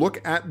when you look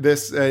at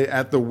this,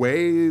 at the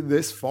way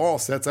this fall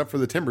sets up for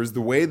the Timbers, the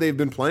way they've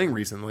been playing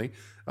recently,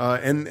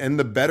 and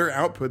the better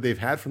output they've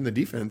had from the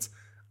defense,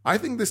 I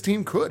think this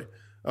team could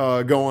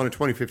go on a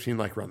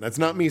 2015-like run. That's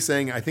not me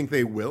saying I think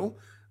they will,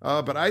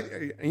 but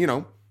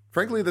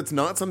frankly, that's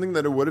not something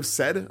that I would have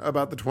said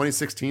about the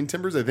 2016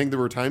 Timbers. I think there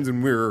were times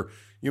when we were,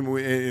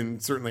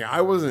 and certainly I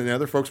was, and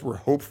other folks were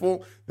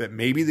hopeful that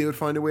maybe they would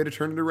find a way to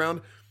turn it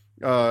around.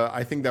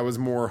 I think that was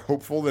more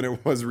hopeful than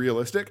it was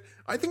realistic.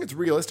 I think it's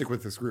realistic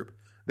with this group.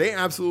 They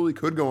absolutely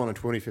could go on a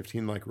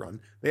 2015-like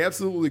run. They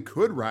absolutely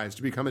could rise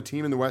to become a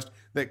team in the West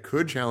that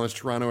could challenge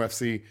Toronto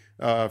FC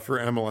for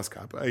MLS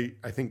Cup.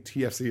 I think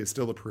TFC is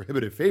still the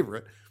prohibitive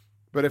favorite.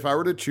 But if I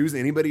were to choose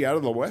anybody out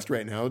of the West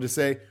right now to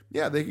say,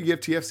 yeah, they could give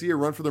TFC a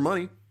run for their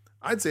money,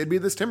 I'd say it'd be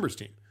this Timbers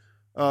team.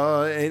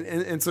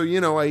 And so,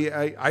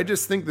 I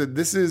just think that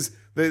this is,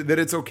 that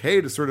it's okay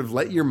to sort of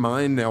let your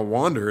mind now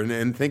wander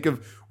and think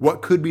of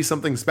what could be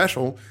something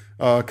special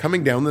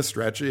coming down the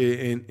stretch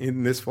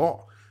in this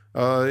fall.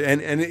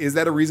 And is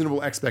that a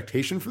reasonable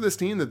expectation for this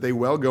team, that they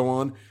will go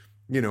on,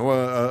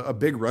 a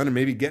big run and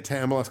maybe get to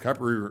MLS Cup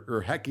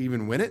or heck,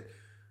 even win it?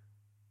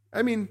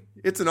 I mean,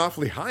 it's an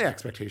awfully high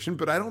expectation,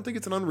 but I don't think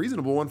it's an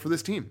unreasonable one for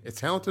this team. It's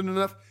talented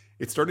enough.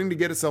 It's starting to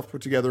get itself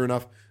put together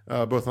enough,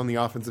 both on the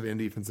offensive and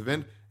defensive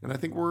end. And I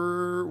think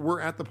we're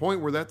at the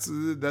point where that's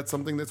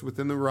something that's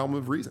within the realm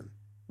of reason.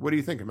 What do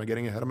you think? Am I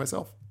getting ahead of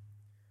myself?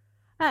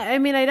 I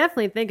mean, I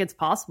definitely think it's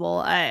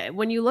possible.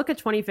 When you look at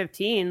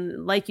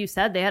 2015, like you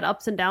said, they had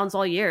ups and downs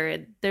all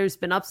year. There's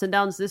been ups and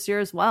downs this year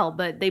as well,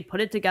 but they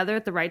put it together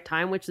at the right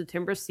time, which the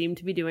Timbers seem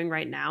to be doing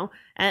right now,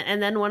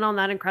 and then went on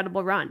that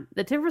incredible run.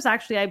 The Timbers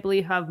actually, I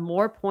believe, have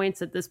more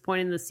points at this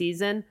point in the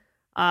season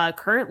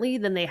currently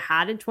than they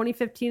had in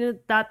 2015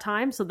 at that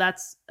time, so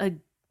that's a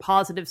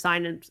positive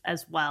sign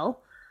as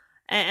well.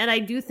 And I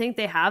do think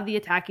they have the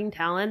attacking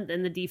talent,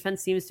 and the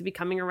defense seems to be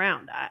coming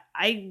around.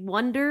 I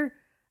wonder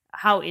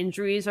how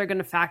injuries are going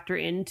to factor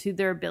into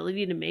their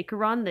ability to make a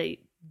run. They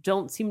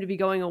don't seem to be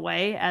going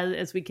away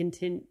as we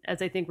continue, as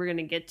I think we're going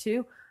to get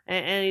to.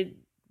 And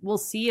we'll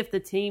see if the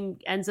team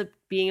ends up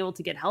being able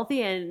to get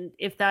healthy, and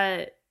if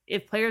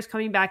players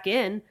coming back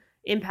in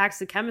impacts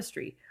the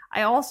chemistry.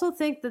 I also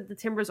think that the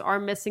Timbers are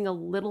missing a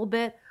little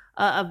bit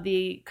of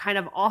the kind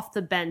of off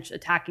the bench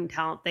attacking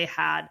talent they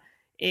had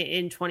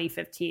in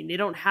 2015. They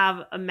don't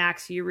have a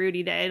Max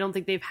Urruti. I don't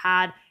think they've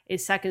had a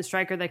second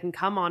striker that can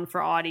come on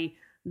for Audi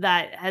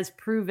that has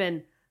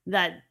proven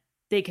that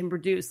they can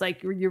produce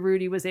like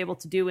Urruti was able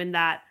to do in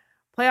that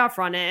playoff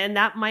run. And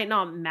that might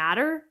not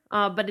matter,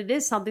 but it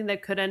is something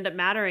that could end up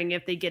mattering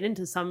if they get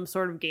into some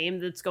sort of game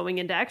that's going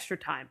into extra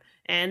time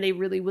and they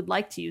really would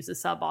like to use a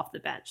sub off the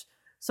bench.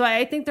 So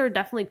I think there are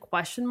definitely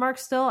question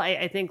marks still.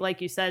 I think,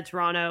 like you said,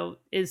 Toronto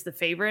is the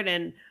favorite.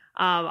 And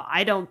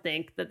I don't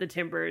think that the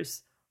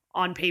Timbers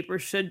on paper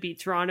should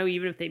beat Toronto,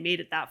 even if they made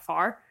it that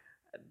far.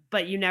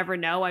 But you never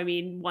know. I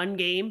mean, one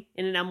game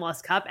in an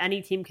MLS Cup,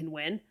 any team can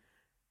win.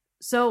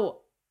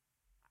 So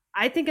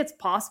I think it's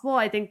possible.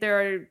 I think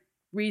there are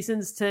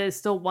reasons to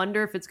still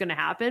wonder if it's going to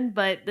happen,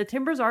 but the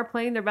Timbers are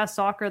playing their best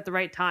soccer at the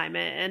right time.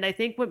 And I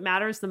think what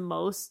matters the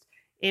most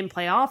in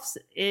playoffs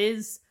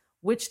is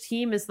which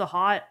team is the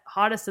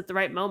hottest at the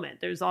right moment.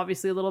 There's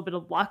obviously a little bit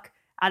of luck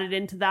added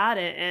into that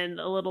and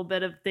a little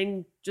bit of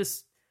things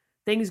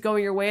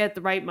going your way at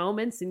the right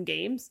moments in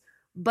games.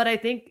 But I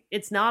think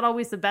it's not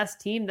always the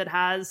best team that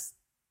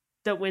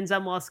wins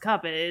MLS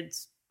Cup.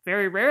 It's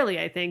very rarely,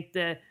 I think,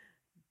 the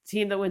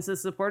team that wins the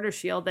Supporters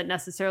Shield that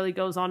necessarily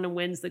goes on and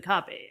wins the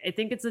cup. I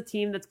think it's a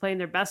team that's playing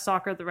their best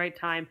soccer at the right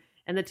time,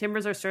 and the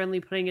Timbers are certainly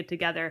putting it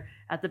together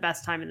at the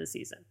best time in the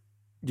season.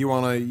 You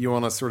want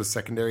a sort of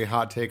secondary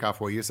hot take off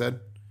what you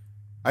said?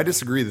 I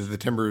disagree that the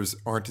Timbers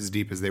aren't as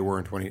deep as they were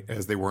in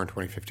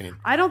 2015.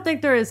 I don't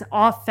think they're as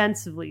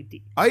offensively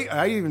deep.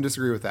 I even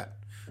disagree with that.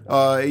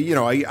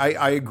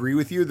 I agree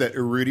with you that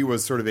Urruti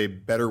was sort of a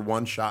better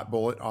one-shot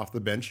bullet off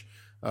the bench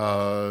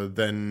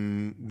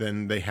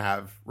than they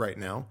have right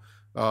now.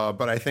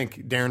 But I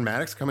think Darren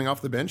Maddox coming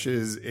off the bench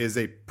is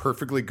a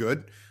perfectly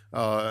good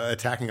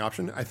attacking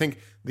option. I think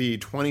the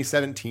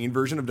 2017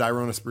 version of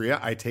Dairon Asprilla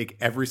I take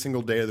every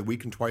single day of the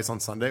week and twice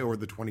on Sunday, or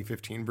the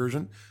 2015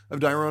 version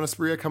of Dairon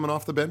Asprilla coming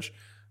off the bench.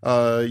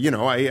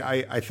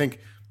 I think,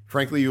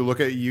 frankly, you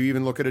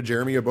even look at a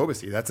Jeremy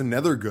Ebobisse. That's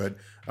another good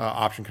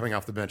option coming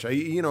off the bench.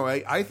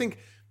 I think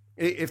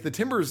if the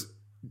Timbers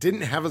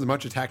didn't have as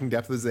much attacking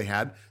depth as they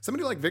had,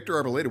 somebody like Victor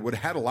Arboleda would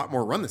have had a lot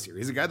more run this year.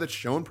 He's a guy that's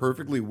shown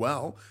perfectly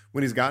well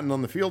when he's gotten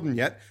on the field, and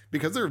yet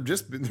because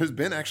there's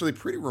been actually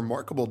pretty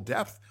remarkable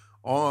depth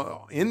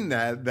in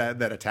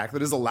that attack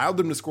that has allowed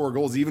them to score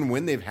goals even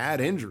when they've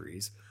had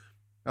injuries.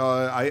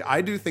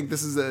 I do think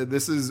this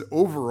is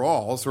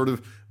overall, sort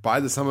of by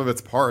the sum of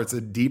its parts,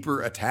 a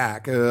deeper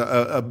attack,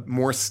 a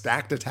more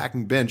stacked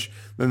attacking bench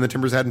than the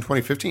Timbers had in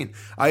 2015.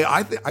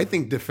 I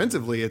think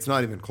defensively it's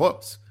not even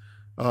close.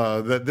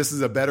 That this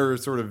is a better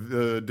sort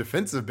of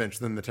defensive bench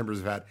than the Timbers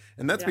have had.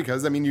 And that's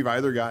because, I mean, you've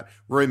either got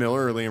Roy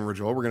Miller or Liam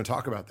Ridgewell. We're going to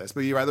talk about this,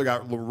 but you've either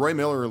got Roy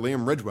Miller or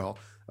Liam Ridgewell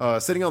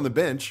sitting on the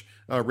bench,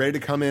 ready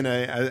to come in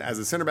as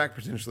a center back,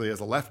 potentially as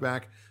a left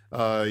back.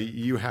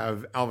 You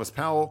have Alvis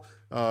Powell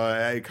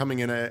coming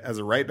in as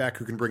a right back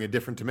who can bring a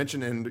different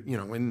dimension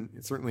and,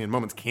 certainly in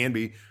moments can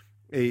be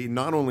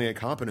not only a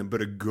competent,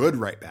 but a good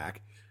right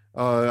back.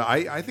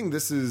 I think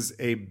this is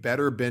a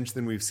better bench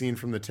than we've seen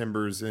from the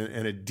Timbers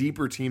and a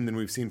deeper team than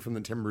we've seen from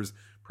the Timbers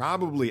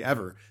probably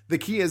ever. The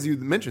key, as you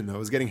mentioned, though,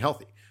 is getting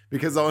healthy,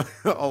 because a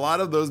lot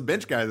of those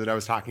bench guys that I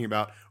was talking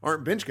about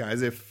aren't bench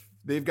guys if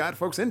they've got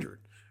folks injured,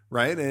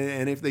 right?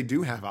 And if they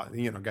do have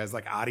guys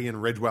like Adi and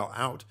Ridgewell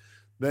out,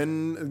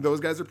 then those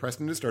guys are pressed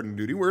into starting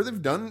duty where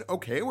they've done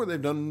okay, where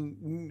they've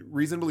done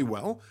reasonably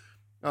well.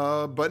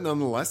 But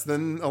nonetheless,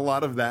 then a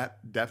lot of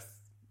that depth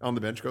on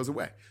the bench goes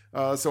away.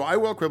 So I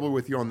will quibble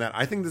with you on that.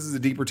 I think this is a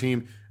deeper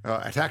team,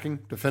 attacking,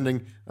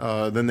 defending,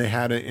 than they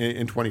had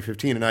in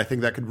 2015. And I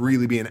think that could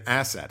really be an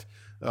asset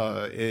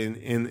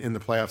in the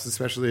playoffs,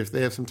 especially if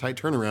they have some tight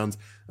turnarounds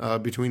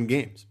between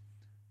games.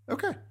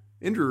 Okay.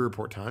 Injury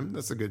report time.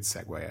 That's a good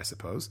segue, I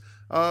suppose.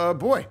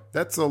 Boy,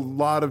 that's a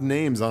lot of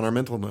names on our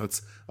mental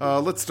notes.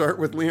 Let's start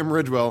with Liam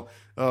Ridgewell.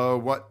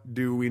 What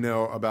do we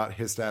know about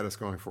his status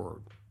going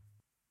forward?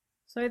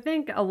 So I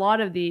think a lot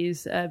of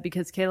these,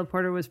 because Caleb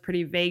Porter was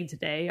pretty vague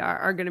today,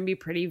 are going to be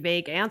pretty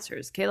vague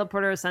answers. Caleb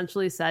Porter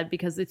essentially said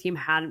because the team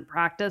hadn't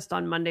practiced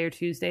on Monday or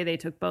Tuesday, they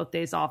took both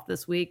days off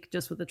this week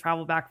just with the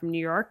travel back from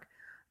New York,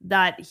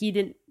 that he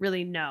didn't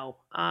really know.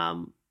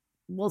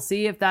 We'll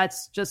see if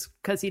that's just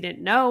because he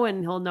didn't know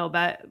and he'll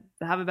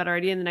have a better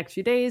idea in the next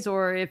few days,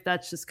 or if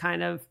that's just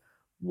kind of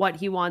what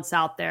he wants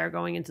out there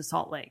going into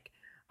Salt Lake.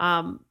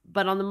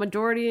 But on the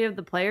majority of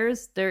the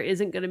players, there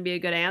isn't going to be a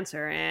good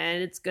answer.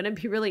 And it's going to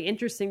be really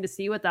interesting to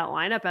see what that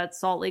lineup at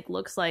Salt Lake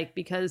looks like,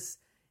 because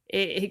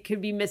it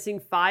could be missing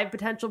 5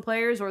 potential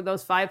players, or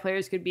those 5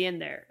 players could be in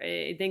there.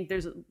 I think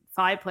there's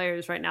 5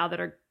 players right now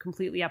that are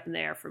completely up in the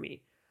air for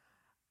me.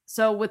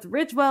 So with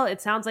Ridgewell,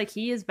 it sounds like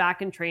he is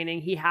back in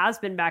training. He has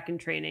been back in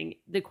training.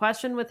 The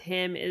question with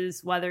him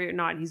is whether or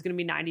not he's going to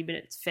be 90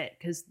 minutes fit,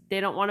 because they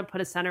don't want to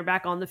put a center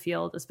back on the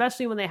field,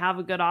 especially when they have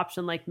a good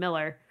option like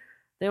Miller.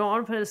 They don't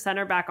want to put a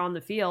center back on the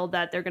field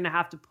that they're going to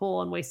have to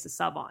pull and waste a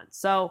sub on.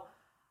 So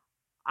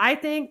I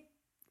think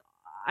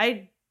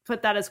I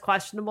put that as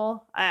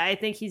questionable. I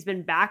think he's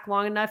been back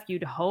long enough.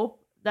 You'd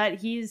hope that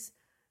he's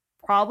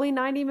probably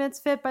 90 minutes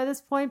fit by this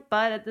point,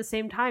 but at the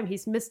same time,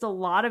 he's missed a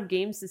lot of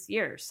games this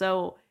year.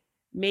 So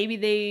maybe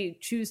they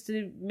choose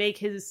to make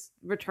his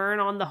return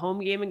on the home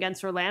game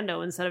against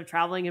Orlando instead of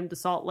traveling him to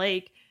Salt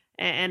Lake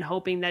and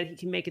hoping that he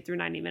can make it through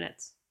 90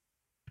 minutes.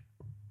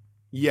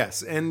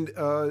 Yes. And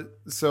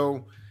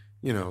so,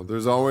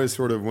 there's always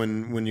sort of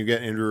when you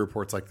get injury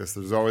reports like this,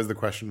 there's always the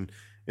question,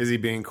 is he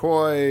being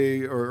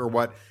coy or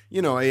what?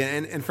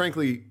 And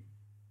frankly,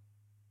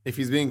 if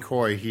he's being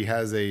coy, he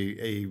has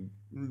a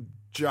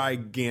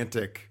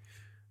gigantic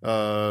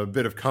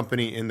bit of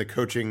company in the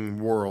coaching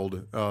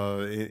world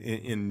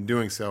in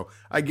doing so.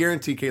 I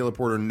guarantee Caleb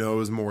Porter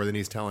knows more than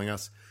he's telling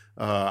us.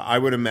 I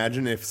would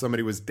imagine if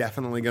somebody was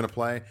definitely going to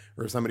play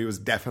or if somebody was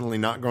definitely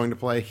not going to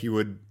play, he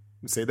would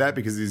say that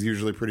because he's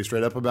usually pretty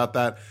straight up about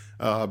that.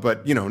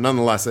 But,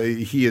 nonetheless,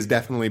 he is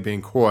definitely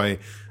being coy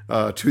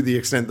to the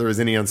extent there is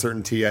any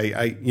uncertainty.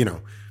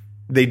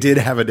 They did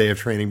have a day of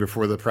training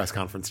before the press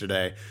conference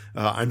today.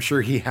 I'm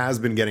sure he has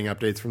been getting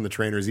updates from the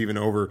trainers even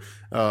over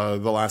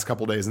the last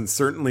couple days and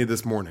certainly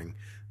this morning.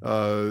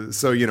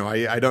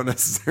 I don't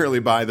necessarily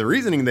buy the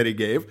reasoning that he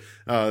gave,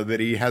 that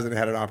he hasn't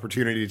had an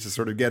opportunity to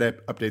sort of get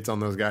updates on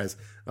those guys.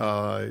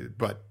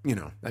 But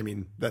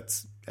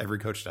that's every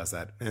coach does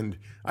that. And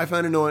I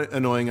find it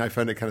annoying. I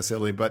find it kind of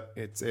silly, but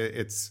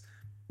it's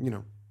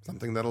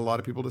something that a lot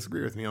of people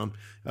disagree with me on.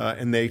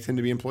 And they tend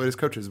to be employed as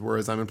coaches,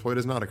 whereas I'm employed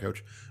as not a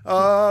coach.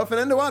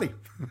 Fernando Adi,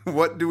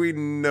 what do we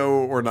know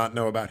or not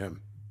know about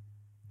him?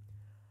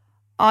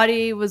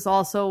 Adi was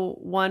also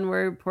one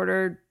where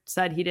Porter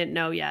said he didn't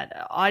know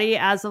yet. Adi,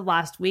 as of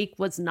last week,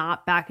 was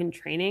not back in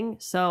training,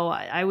 so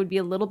I would be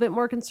a little bit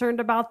more concerned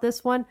about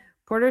this one.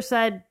 Porter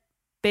said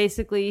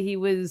basically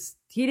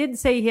he didn't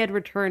say he had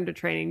returned to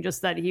training,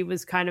 just that he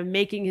was kind of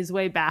making his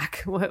way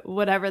back,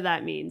 whatever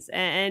that means.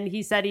 And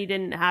he said he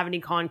didn't have any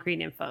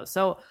concrete info.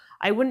 So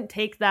I wouldn't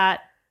take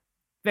that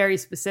very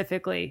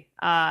specifically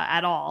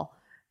at all.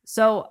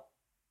 So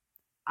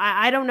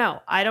I don't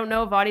know. I don't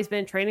know if Adi's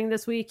been training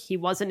this week. He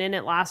wasn't in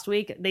it last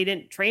week. They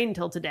didn't train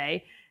until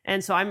today.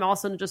 And so I'm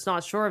also just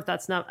not sure if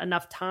that's not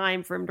enough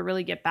time for him to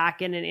really get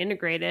back in and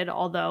integrated,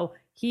 although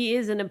he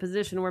is in a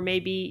position where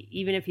maybe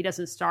even if he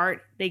doesn't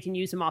start, they can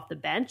use him off the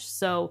bench.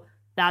 So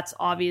that's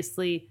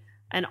obviously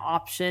an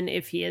option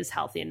if he is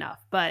healthy enough.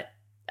 But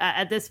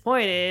at this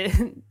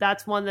point,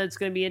 that's one that's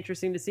going to be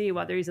interesting to see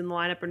whether he's in the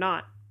lineup or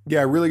not.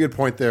 Yeah, really good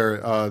point there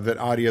that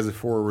Adi as a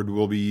forward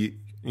will be,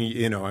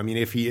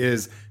 if he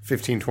is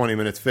 15, 20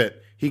 minutes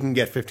fit, he can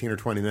get 15 or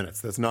 20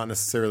 minutes. That's not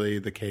necessarily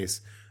the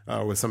case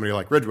with somebody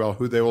like Ridgewell,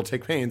 who they will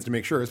take pains to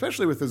make sure,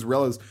 especially with as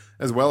well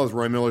as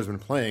Roy Miller's been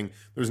playing,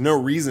 there's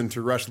no reason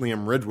to rush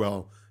Liam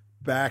Ridgewell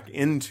back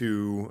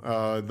into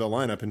the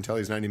lineup until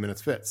he's 90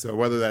 minutes fit. So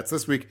whether that's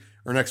this week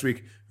or next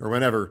week or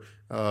whenever,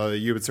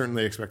 you would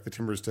certainly expect the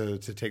Timbers to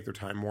take their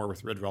time more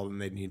with Ridgewell than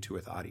they'd need to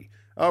with Adi.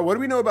 What do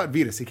we know about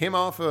Vitas? He came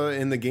off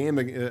in the game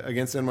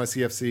against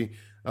NYCFC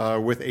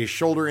with a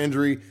shoulder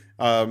injury.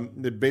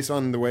 Based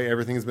on the way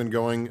everything has been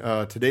going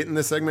to date in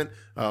this segment,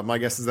 my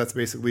guess is that's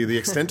basically the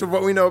extent of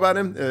what we know about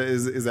him.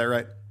 Is that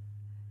right?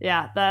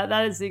 Yeah,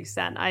 that is the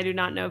extent. I do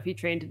not know if he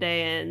trained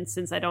today, and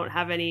since I don't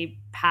have any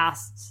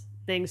past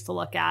things to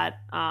look at,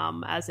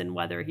 as in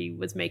whether he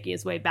was making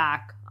his way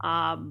back,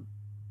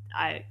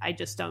 I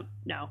just don't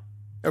know.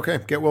 Okay,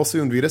 get well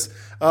soon, Vitas.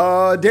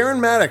 Darren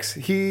Maddox,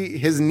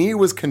 his knee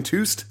was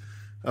contused.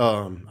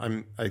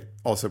 I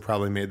also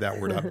probably made that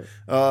word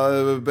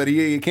up. But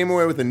he came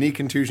away with a knee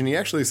contusion. He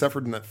actually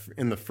suffered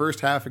in the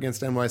first half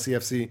against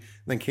NYCFC,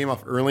 then came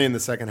off early in the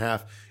second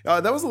half.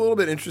 That was a little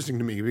bit interesting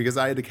to me because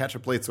I had to catch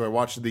up late, so I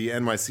watched the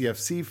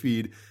NYCFC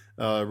feed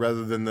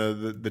rather than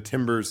the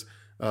Timbers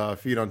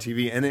feed on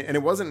TV, and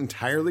it wasn't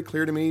entirely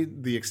clear to me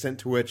the extent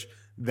to which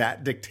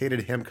that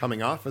dictated him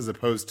coming off, as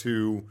opposed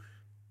to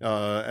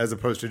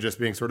just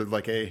being sort of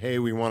like hey,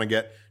 we want to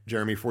get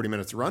Jeremy 40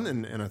 minutes run,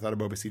 and I thought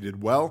Ebobisse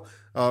did well.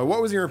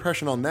 What was your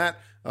impression on that?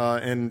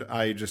 And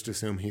I just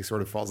assume he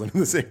sort of falls into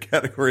the same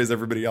category as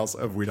everybody else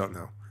of we don't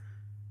know.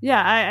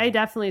 Yeah, I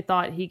definitely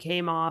thought he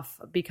came off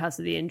because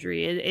of the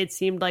injury. It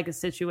seemed like a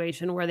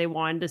situation where they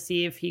wanted to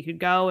see if he could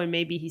go, and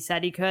maybe he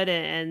said he could,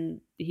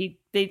 and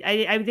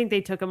I think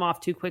they took him off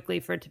too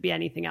quickly for it to be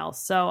anything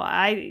else. So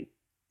I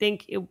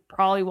think it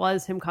probably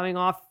was him coming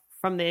off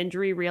from the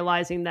injury,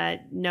 realizing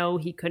that no,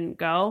 he couldn't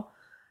go.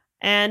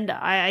 And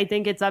I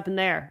think it's up in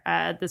there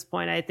at this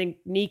point. I think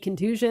knee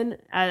contusion,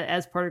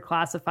 as Porter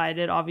classified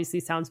it, obviously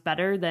sounds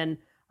better than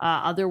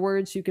other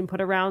words you can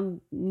put around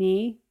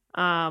knee.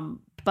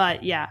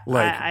 But yeah,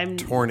 I'm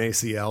torn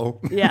ACL.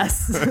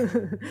 Yes,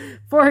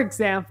 for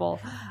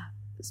example.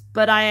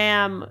 But I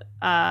am.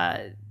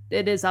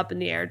 It is up in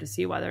the air to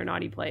see whether or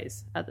not he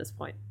plays at this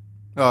point.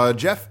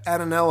 Jeff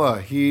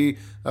Adinella,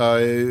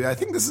 I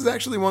think this is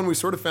actually one we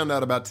sort of found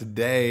out about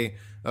today,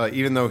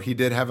 even though he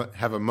did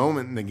have a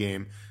moment in the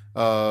game.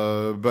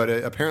 But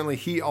apparently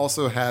he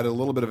also had a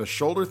little bit of a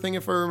shoulder thing,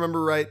 if I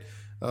remember right,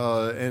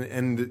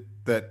 and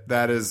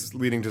that is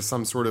leading to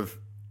some sort of,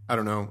 I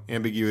don't know,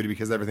 ambiguity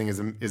because everything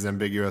is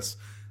ambiguous.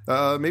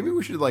 Maybe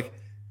we should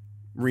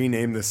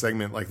rename this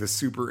segment like the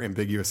super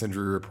ambiguous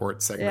injury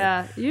report segment.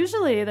 Yeah,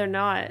 usually they're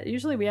not.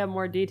 Usually we have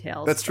more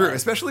details. That's true,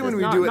 especially when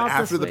we do it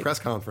after the press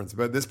conference.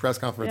 But this press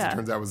conference, it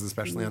turns out, was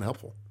especially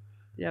unhelpful.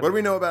 Yep. What do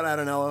we know about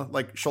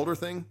Adinella? Shoulder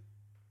thing?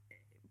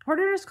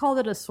 Porter just called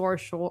it a sore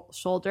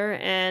shoulder,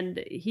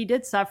 and he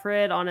did suffer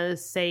it on a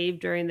save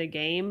during the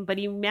game, but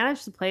he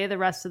managed to play the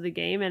rest of the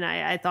game, and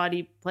I thought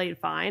he played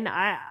fine.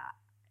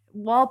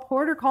 While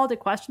Porter called it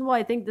questionable,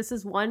 I think this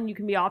is one you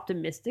can be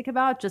optimistic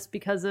about just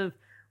because of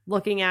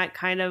looking at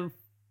kind of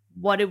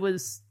what it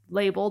was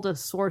labeled, a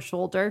sore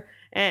shoulder,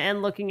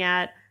 and looking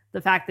at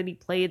the fact that he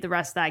played the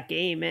rest of that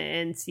game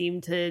and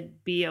seemed to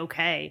be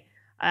okay.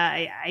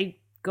 I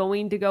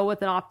going to go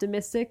with an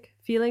optimistic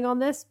feeling on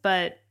this,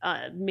 but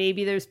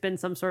maybe there's been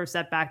some sort of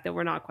setback that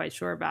we're not quite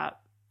sure about.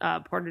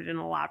 Porter didn't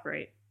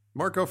elaborate.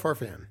 Marco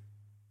Farfan.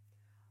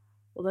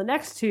 Well, the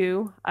next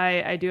two,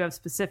 I do have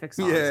specifics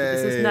on. So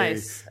this is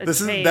nice.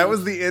 That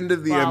was the end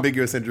of the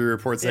ambiguous injury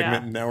report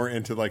segment, and now we're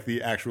into like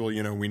the actual,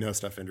 we know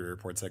stuff injury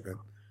report segment.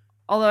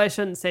 Although I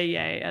shouldn't say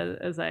yay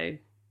as I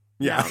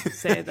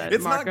say that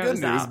it's Marco not good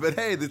is news, out. but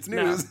hey, it's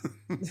news.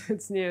 No,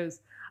 it's news.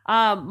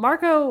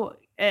 Marco,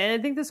 and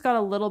I think this got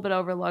a little bit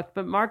overlooked,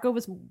 but Marco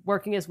was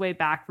working his way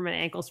back from an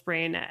ankle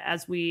sprain,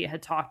 as we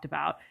had talked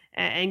about,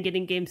 and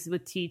getting games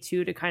with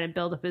T2 to kind of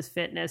build up his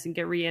fitness and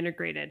get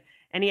reintegrated.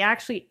 And he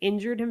actually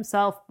injured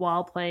himself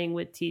while playing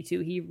with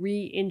T2. He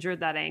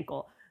re-injured that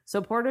ankle.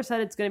 So Porter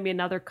said it's going to be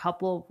another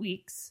couple of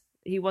weeks.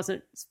 He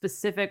wasn't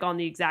specific on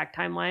the exact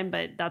timeline,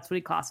 but that's what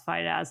he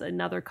classified it as,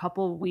 another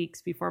couple of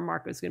weeks before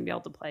Marco's going to be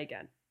able to play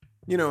again.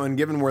 And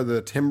given where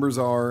the Timbers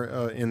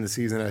are in the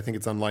season, I think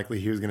it's unlikely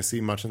he was going to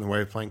see much in the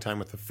way of playing time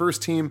with the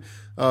first team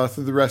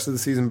through the rest of the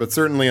season, but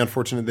certainly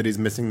unfortunate that he's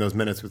missing those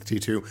minutes with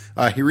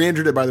T2. He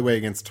re-injured it, by the way,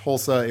 against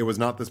Tulsa. It was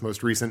not this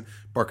most recent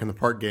Bark in the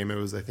Park game. It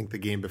was, I think, the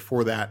game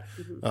before that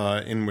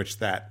in which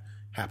that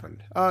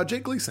happened.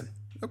 Jake Gleason.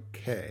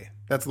 Okay,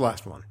 that's the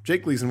last one.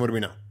 Jake Gleason, what do we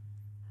know?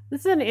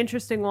 This is an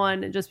interesting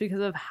one just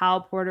because of how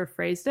Porter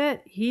phrased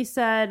it. He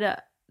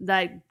said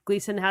that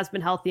Gleason has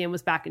been healthy and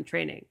was back in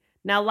training.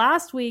 Now,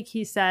 last week,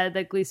 he said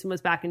that Gleason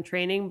was back in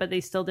training, but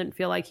they still didn't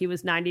feel like he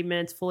was 90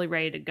 minutes fully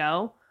ready to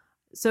go.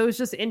 So it was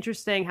just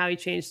interesting how he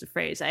changed the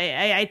phrase.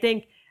 I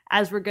think,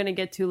 as we're going to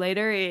get to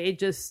later, it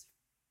just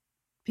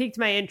piqued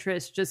my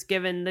interest, just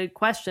given the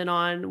question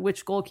on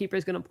which goalkeeper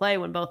is going to play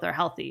when both are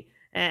healthy.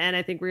 And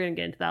I think we're going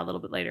to get into that a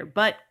little bit later.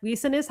 But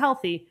Gleason is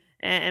healthy,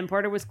 and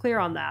Porter was clear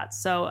on that.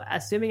 So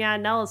assuming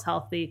Adnell is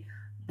healthy,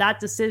 that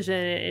decision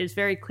is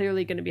very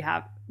clearly going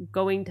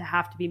to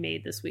have to be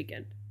made this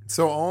weekend.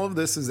 So all of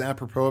this is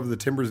apropos of the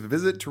Timbers'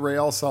 visit to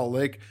Real Salt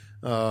Lake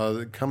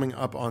coming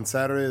up on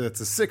Saturday.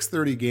 That's a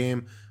 6:30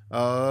 game.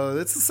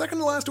 It's the second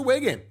to last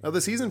away game of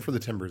the season for the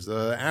Timbers.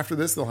 After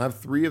this, they'll have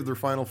 3 of their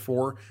final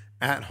 4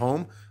 at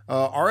home.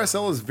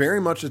 RSL is very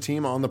much a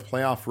team on the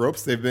playoff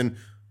ropes. They've been,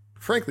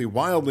 frankly,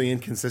 wildly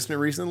inconsistent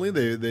recently.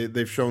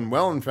 They've shown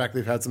well. In fact,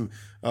 they've had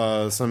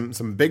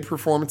some big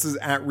performances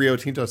at Rio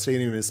Tinto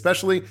Stadium,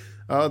 especially.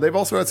 They've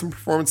also had some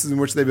performances in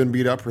which they've been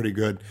beat up pretty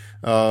good.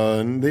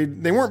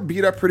 They weren't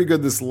beat up pretty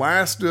good this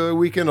last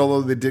weekend,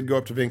 although they did go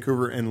up to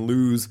Vancouver and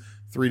lose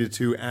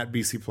 3-2 at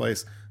BC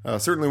Place.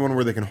 Certainly one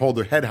where they can hold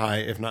their head high,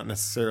 if not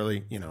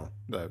necessarily,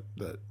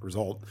 the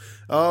result.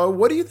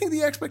 What do you think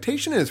the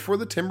expectation is for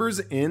the Timbers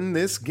in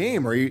this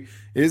game?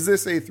 Is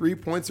this a 3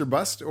 points or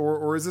bust,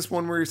 or is this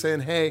one where you're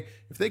saying, hey,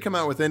 if they come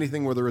out with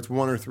anything, whether it's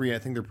 1 or 3, I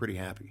think they're pretty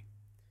happy?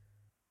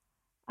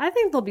 I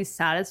think they'll be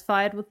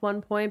satisfied with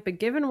 1 point, but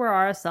given where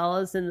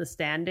RSL is in the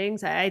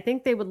standings, I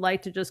think they would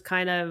like to just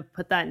kind of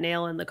put that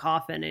nail in the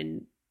coffin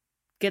and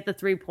get the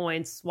 3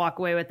 points, walk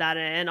away with that.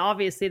 And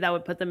obviously that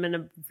would put them in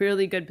a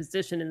really good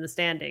position in the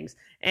standings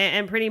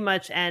and pretty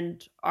much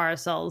end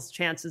RSL's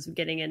chances of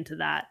getting into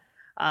that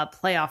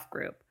playoff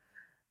group.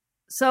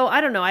 So I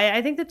don't know.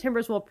 I think the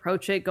Timbers will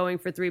approach it going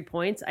for 3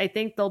 points. I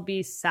think they'll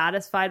be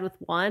satisfied with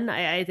 1.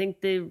 I think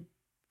the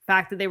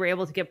fact that they were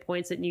able to get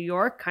points at New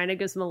York kind of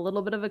gives them a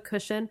little bit of a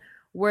cushion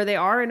where they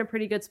are in a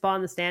pretty good spot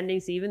in the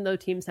standings, even though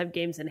teams have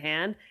games in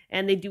hand.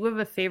 And they do have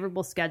a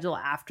favorable schedule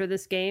after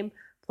this game,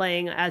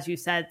 playing, as you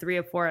said, 3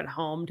 of 4 at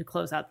home to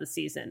close out the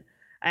season.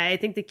 I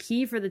think the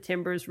key for the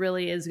Timbers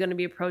really is going to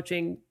be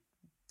approaching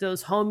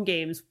those home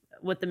games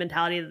with the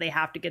mentality that they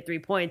have to get 3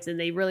 points, and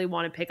they really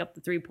want to pick up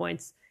the 3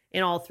 points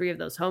in all 3 of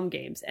those home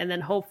games, and then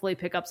hopefully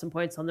pick up some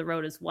points on the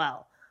road as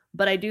well.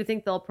 But I do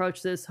think they'll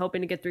approach this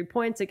hoping to get 3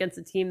 points against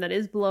a team that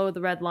is below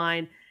the red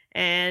line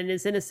and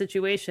is in a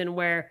situation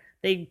where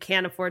they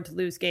can't afford to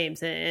lose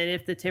games. And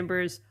if the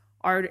Timbers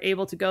are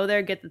able to go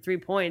there, get the 3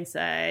 points,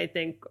 I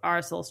think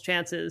RSL's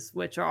chances,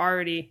 which are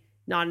already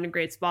not in a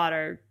great spot,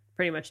 are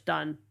pretty much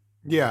done.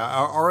 Yeah,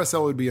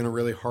 RSL would be in a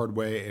really hard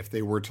way if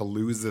they were to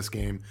lose this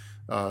game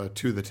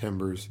to the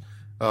Timbers,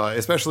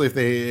 especially if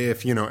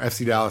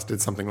FC Dallas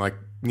did something like,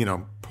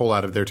 pull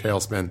out of their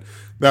tailspin.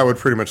 That would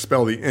pretty much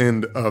spell the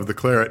end of the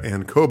Claret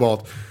and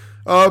Cobalt.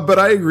 But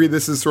I agree,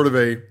 this is sort of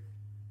a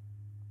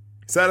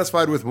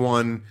satisfied with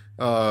 1,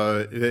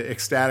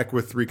 ecstatic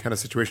with 3 kind of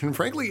situation. And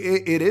frankly,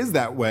 it is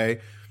that way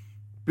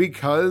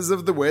because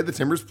of the way the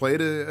Timbers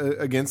played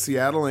against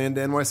Seattle and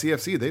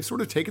NYCFC. They've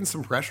sort of taken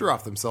some pressure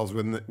off themselves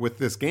with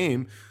this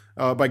game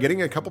by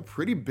getting a couple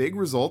pretty big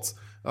results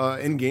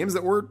in games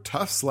that were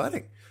tough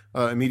sledding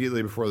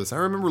immediately before this. I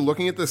remember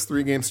looking at this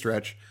 3-game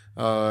stretch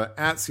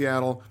at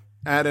Seattle,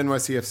 at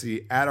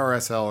NYCFC, at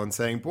RSL, and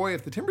saying, boy,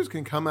 if the Timbers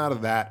can come out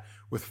of that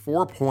with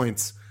 4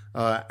 points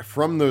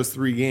from those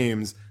 3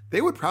 games, they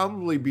would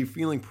probably be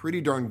feeling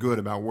pretty darn good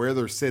about where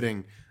they're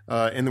sitting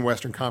in the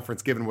Western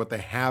Conference, given what they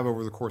have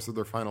over the course of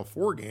their final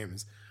 4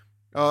 games.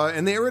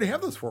 And they already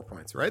have those 4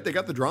 points, right? They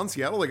got the draw in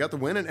Seattle. They got the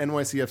win at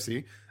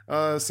NYCFC.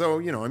 So,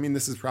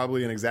 this is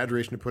probably an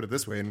exaggeration to put it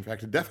this way. In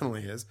fact, it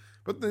definitely is.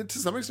 But to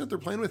some extent, they're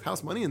playing with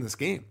house money in this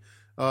game.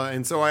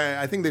 And so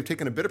I think they've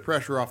taken a bit of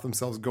pressure off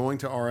themselves going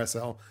to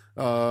RSL.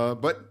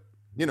 But,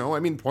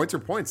 points are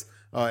points.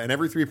 And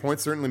every 3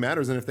 points certainly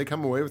matters. And if they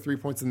come away with 3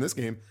 points in this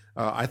game,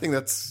 I think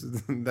that's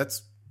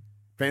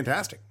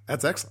fantastic.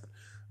 That's excellent.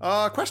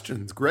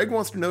 Questions. Greg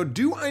wants to know,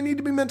 do I need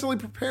to be mentally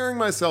preparing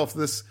myself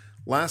this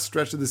last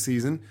stretch of the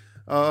season,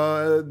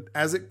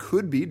 as it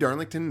could be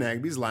Darlington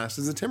Nagbe's last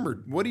as a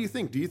Timber? What do you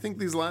think? Do you think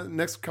these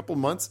next couple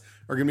months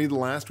are going to be the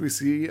last we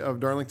see of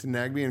Darlington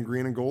Nagbe in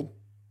green and gold?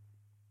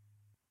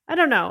 I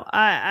don't know.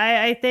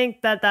 I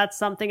think that's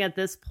something at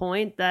this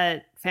point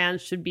that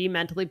fans should be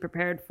mentally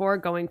prepared for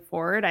going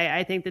forward.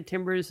 I think the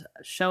Timbers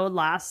showed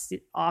last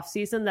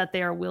offseason that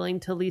they are willing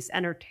to at least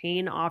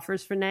entertain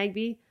offers for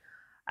Nagbe.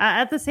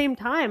 At the same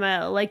time,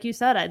 like you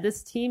said,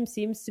 this team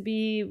seems to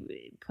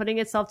be putting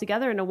itself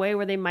together in a way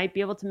where they might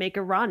be able to make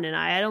a run. And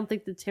I don't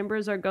think the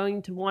Timbers are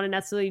going to want to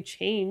necessarily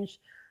change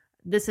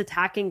this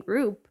attacking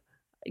group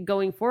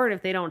going forward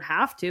if they don't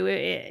have to,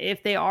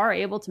 if they are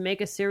able to make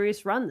a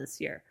serious run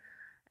this year.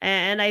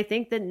 And I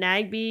think that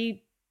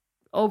Nagbe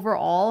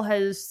overall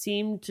has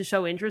seemed to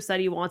show interest that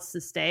he wants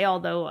to stay.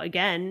 Although,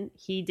 again,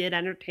 he did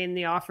entertain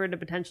the offer to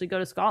potentially go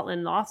to Scotland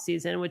in the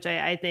offseason, which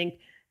I think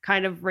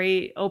kind of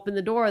open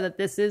the door that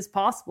this is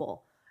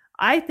possible.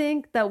 I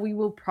think that we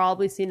will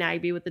probably see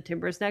Nagbe with the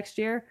Timbers next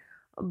year,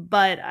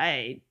 but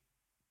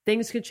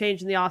things could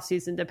change in the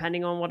offseason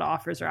depending on what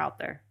offers are out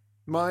there.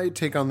 My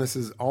take on this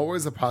is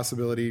always a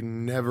possibility,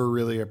 never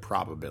really a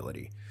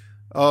probability.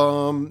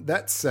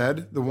 That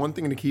said, the one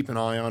thing to keep an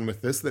eye on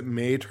with this that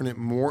may turn it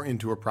more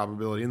into a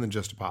probability than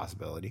just a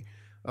possibility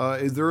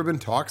is there have been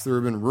talks, there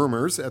have been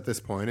rumors at this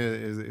point,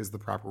 is the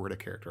proper way to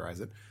characterize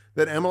it,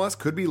 that MLS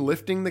could be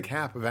lifting the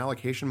cap of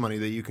allocation money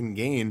that you can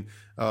gain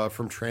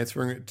from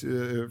transferring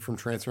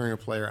a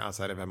player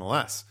outside of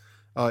MLS.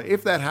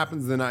 If that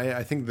happens, then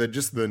I think that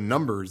just the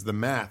numbers, the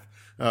math,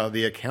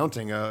 the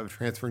accounting of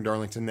transferring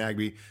Darlington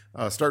Nagbe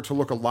start to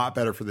look a lot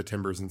better for the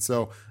Timbers. And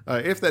so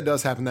if that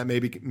does happen, that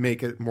may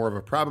make it more of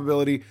a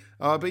probability.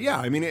 But yeah,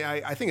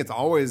 I think it's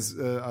always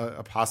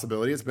a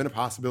possibility. It's been a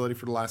possibility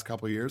for the last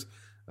couple of years.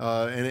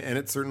 And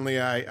it's certainly,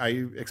 I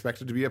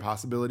expect it to be a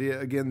possibility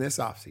again this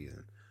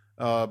offseason.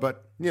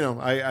 But,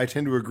 I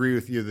tend to agree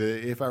with you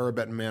that if I were a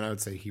betting man, I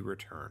would say he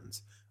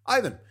returns.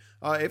 Ivan,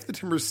 if the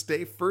Timbers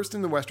stay first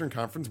in the Western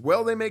Conference,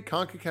 will they make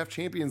CONCACAF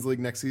Champions League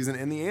next season?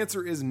 And the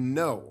answer is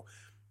no.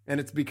 And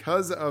it's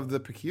because of the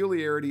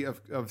peculiarity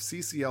of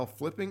CCL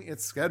flipping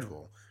its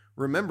schedule.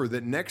 Remember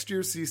that next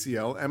year's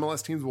CCL,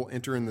 MLS teams will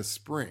enter in the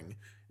spring.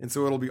 And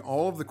so it'll be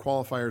all of the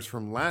qualifiers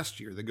from last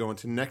year that go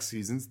into next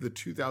season's, the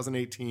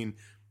 2018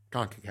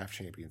 CONCACAF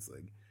Champions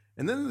League.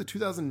 And then the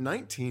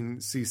 2019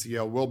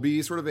 CCL will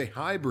be sort of a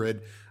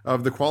hybrid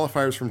of the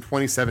qualifiers from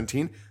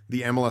 2017,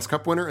 the MLS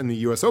Cup winner and the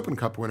US Open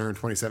Cup winner in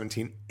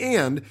 2017,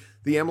 and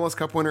the MLS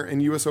Cup winner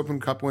and US Open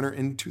Cup winner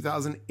in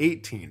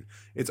 2018.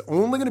 It's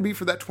only going to be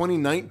for that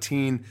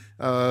 2019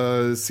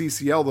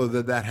 CCL,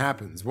 though, that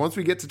happens. Once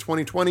we get to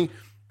 2020,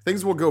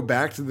 things will go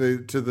back to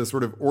the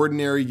sort of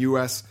ordinary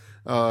US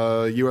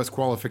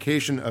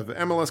qualification of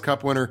MLS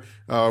Cup winner,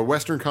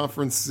 Western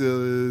Conference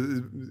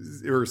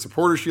or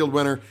Supporter Shield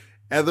winner,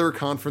 other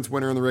conference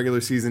winner in the regular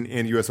season,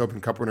 and U.S.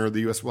 Open Cup winner. The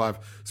U.S. will have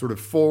sort of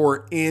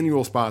 4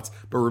 annual spots.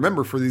 But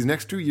remember, for these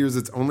next 2 years,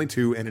 it's only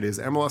 2, and it is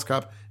MLS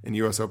Cup and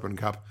U.S. Open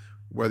Cup.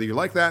 Whether you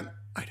like that,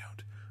 I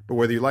don't. But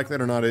whether you like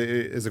that or not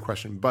is a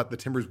question. But the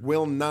Timbers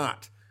will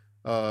not,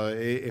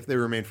 if they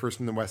remain first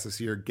in the West this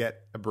year,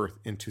 get a berth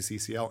into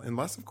CCL,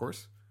 unless, of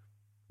course,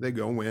 they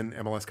go win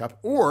MLS Cup.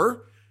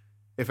 Or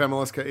if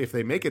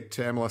they make it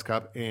to MLS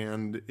Cup,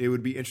 and it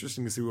would be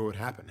interesting to see what would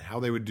happen,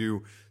 how they would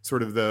do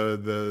sort of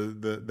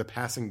the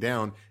passing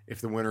down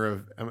if the winner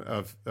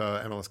of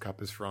MLS Cup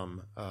is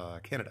from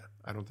Canada.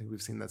 I don't think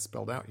we've seen that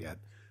spelled out yet,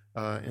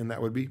 and that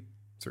would be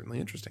certainly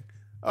interesting.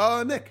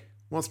 Nick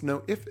wants to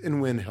know, if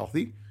and when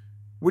healthy,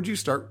 would you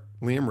start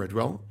Liam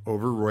Ridgewell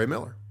over Roy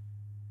Miller?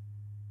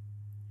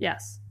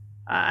 Yes.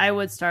 I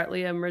would start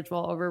Liam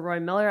Ridgewell over Roy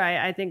Miller.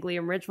 I think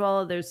Liam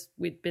Ridgewell,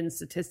 we've been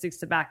statistics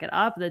to back it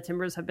up. The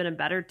Timbers have been a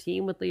better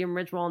team with Liam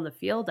Ridgewell on the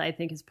field. I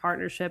think his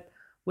partnership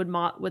with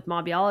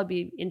Mabiala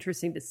be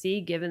interesting to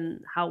see,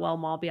 given how well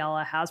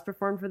Mabiala has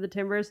performed for the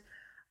Timbers.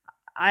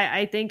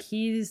 I think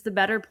he's the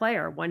better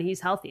player when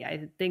he's healthy.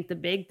 I think the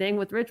big thing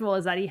with Ridgewell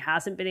is that he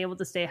hasn't been able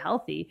to stay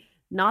healthy.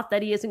 Not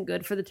that he isn't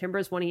good for the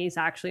Timbers when he's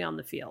actually on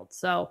the field.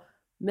 So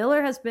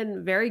Miller has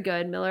been very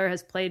good. Miller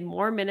has played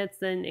more minutes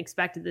than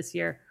expected this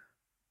year.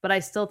 But I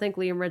still think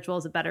Liam Ridgewell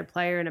is a better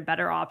player and a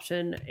better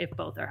option if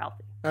both are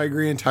healthy. I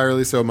agree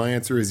entirely. So my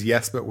answer is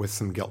yes, but with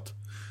some guilt.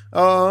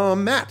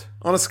 Matt,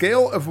 on a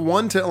scale of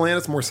 1 to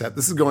Alanis Morissette,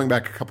 this is going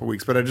back a couple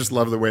weeks, but I just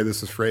love the way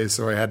this was phrased,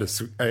 so I had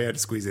to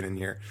squeeze it in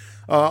here.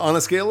 On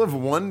a scale of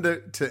 1 to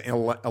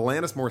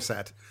Alanis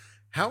Morissette,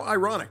 how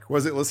ironic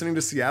was it listening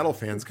to Seattle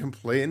fans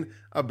complain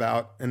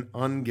about an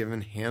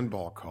ungiven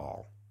handball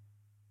call?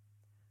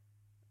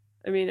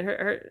 I mean,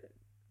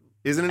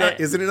 Isn't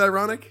it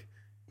ironic?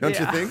 Don't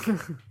you think?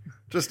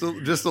 Just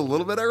a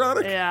little bit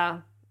ironic?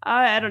 Yeah.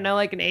 I don't know,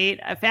 like an 8.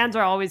 Fans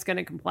are always going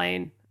to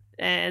complain.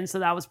 And so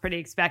that was pretty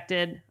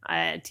expected.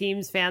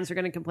 Fans are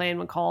going to complain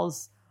when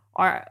calls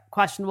are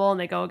questionable and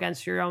they go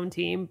against your own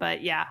team.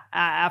 But yeah,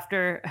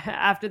 after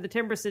the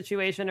Timber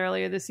situation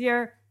earlier this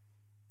year,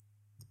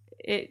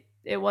 it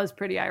was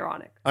pretty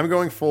ironic. I'm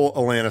going full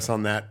Alanis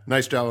on that.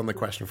 Nice job on the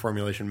question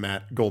formulation,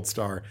 Matt. Gold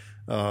star.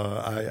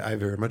 I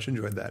very much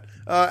enjoyed that.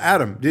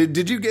 Adam,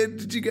 did you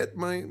get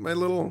my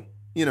little,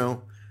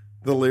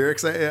 the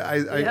lyrics?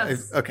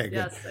 Yes. Okay, good.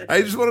 Yes,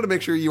 I just wanted to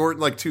make sure you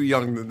weren't like too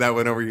young that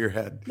went over your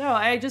head. No,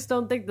 I just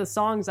don't think the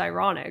song's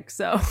ironic.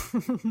 So,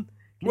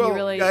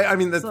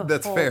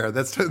 that's fair.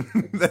 That's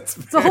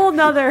it's a whole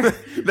nother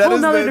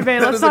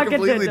debate. Let's not get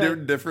into it.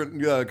 Completely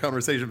different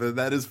conversation, but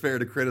that is fair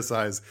to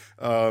criticize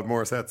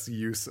Morissette's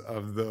use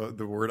of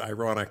the word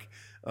ironic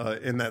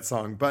in that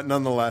song. But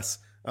nonetheless,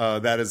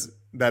 that is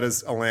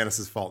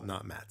Alanis's fault,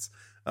 not Matt's.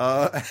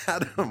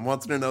 Adam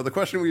wants to know the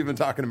question we've been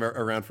talking about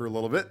around for a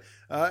little bit.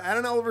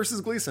 Adenella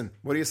versus Gleason.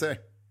 What do you say?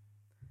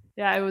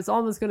 Yeah, I was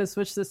almost going to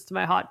switch this to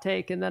my hot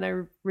take, and then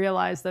I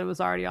realized that it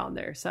was already on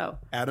there. So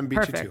Adam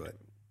beat you to it.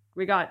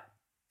 We got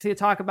to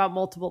talk about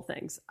multiple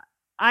things.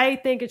 I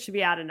think it should be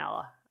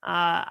Adenella.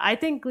 I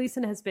think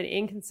Gleason has been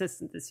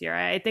inconsistent this year.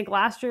 I think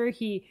last year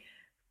he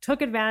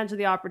took advantage of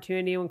the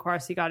opportunity when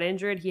Kvaratskhelia got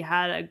injured. He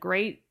had a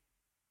great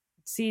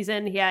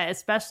season. He had,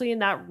 especially in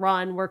that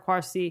run where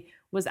Kvaratskhelia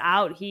was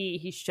out,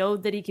 he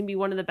showed that he can be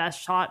one of the best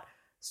shot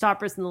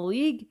stoppers in the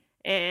league,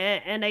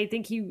 and I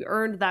think he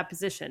earned that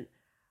position.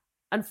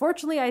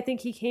 Unfortunately, I think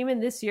he came in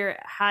this year,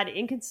 had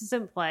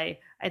inconsistent play.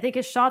 I think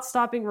his shot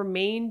stopping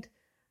remained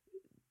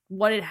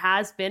what it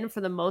has been for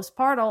the most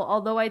part,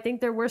 although I think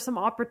there were some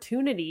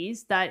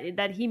opportunities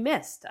that he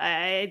missed.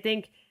 I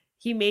think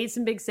he made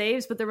some big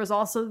saves, but there was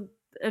also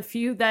a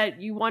few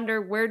that you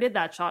wonder, where did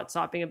that shot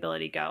stopping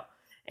ability go?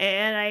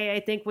 And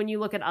I think when you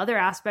look at other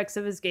aspects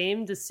of his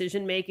game,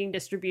 decision-making,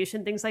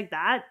 distribution, things like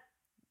that,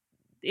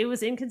 it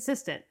was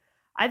inconsistent.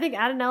 I think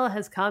Adenella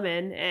has come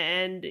in,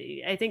 and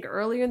I think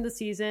earlier in the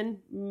season,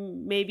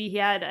 maybe he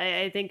had,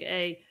 I think,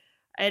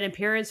 an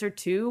appearance or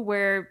two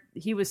where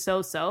he was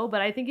so-so,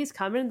 but I think he's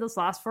come in those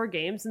last 4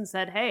 games and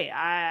said, hey,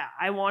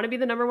 I want to be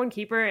the number 1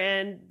 keeper,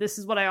 and this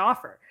is what I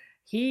offer.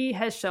 He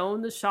has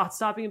shown the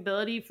shot-stopping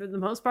ability for the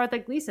most part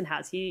that Gleason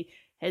has. He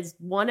has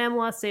won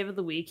MLS Save of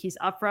the Week. He's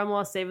up for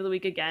MLS Save of the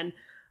Week again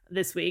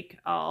this week,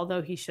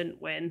 although he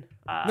shouldn't win.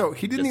 No,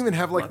 he didn't even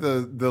have like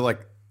the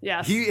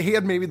Yes. He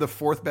had maybe the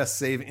 4th best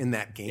save in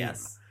that game.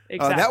 Yes,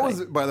 exactly. That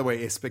was, by the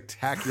way, a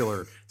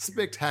spectacular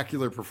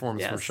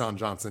performance from Yes. Sean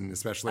Johnson,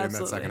 especially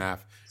Absolutely. in that second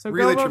half. So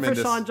really go vote tremendous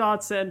for Sean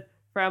Johnson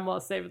for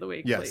MLS Save of the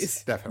Week, yes,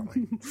 please.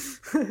 Definitely.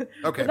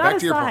 Okay, back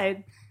to your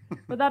point.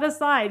 But that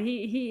aside,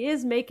 he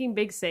is making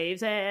big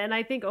saves, and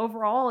I think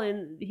overall,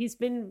 he's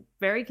been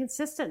very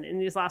consistent in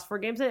these last 4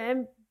 games,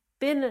 and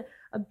been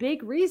a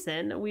big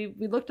reason. We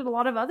looked at a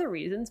lot of other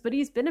reasons, but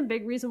he's been a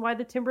big reason why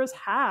the Timbers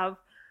have,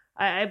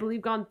 I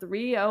believe, gone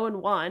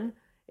 3-0-1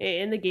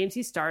 in the games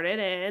he started,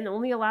 and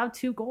only allowed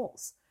 2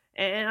 goals.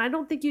 And I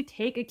don't think you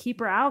take a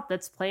keeper out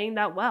that's playing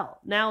that well.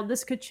 Now,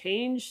 this could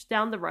change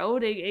down the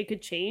road. It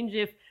could change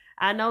if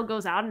Adenella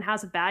goes out and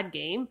has a bad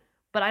game.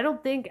 But I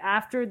don't think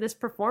after this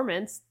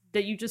performance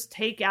that you just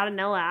take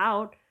Adenella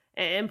out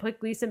and put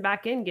Gleason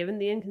back in, given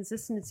the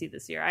inconsistency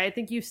this year. I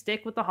think you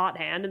stick with the hot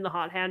hand, and the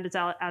hot hand is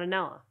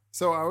Adenella.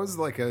 So I was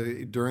like,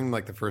 during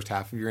like the first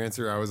half of your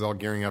answer, I was all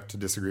gearing up to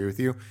disagree with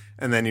you,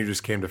 and then you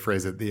just came to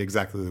phrase it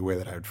exactly the way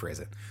that I would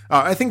phrase it.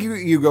 I think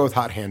you go with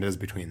hot hand as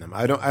between them.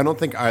 I don't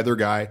think either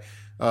guy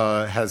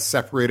has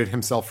separated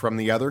himself from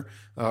the other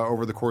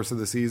over the course of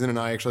the season, and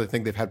I actually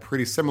think they've had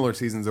pretty similar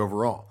seasons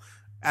overall.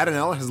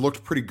 Adenella has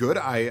looked pretty good.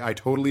 I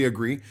totally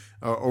agree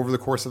over the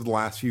course of the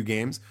last few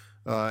games.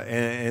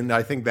 And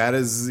I think that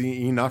is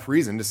enough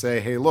reason to say,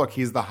 hey, look,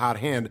 he's the hot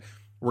hand.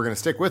 We're going to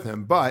stick with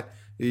him. But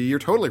you're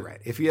totally right.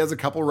 If he has a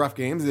couple rough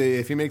games,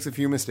 if he makes a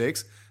few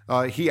mistakes,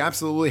 he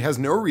absolutely has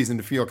no reason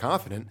to feel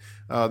confident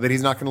that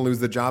he's not going to lose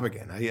the job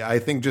again. I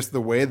think just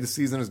the way the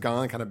season has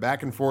gone, kind of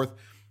back and forth,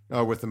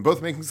 with them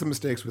both making some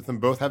mistakes, with them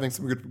both having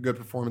some good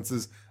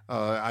performances,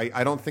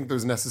 I don't think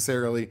there's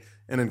necessarily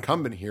an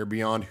incumbent here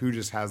beyond who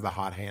just has the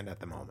hot hand at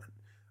the moment.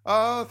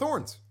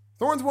 Thorns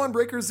 1,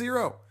 Breakers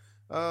 0.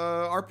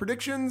 Our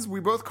predictions,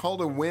 we both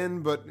called a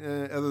win, but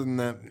other than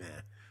that,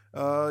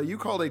 nah. You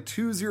called a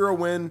 2-0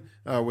 win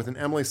with an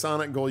Emily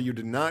Sonnet goal. You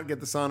did not get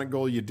the Sonnet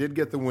goal. You did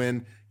get the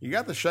win. You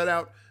got the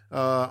shutout.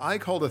 I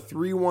called a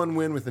 3-1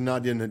 win with the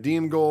Nadia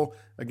Nadim goal.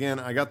 Again,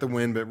 I got the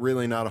win, but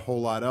really not a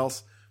whole lot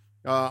else.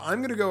 I'm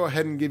going to go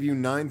ahead and give you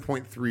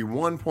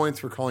 9.31 points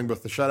for calling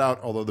both the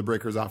shutout, although the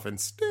Breakers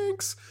offense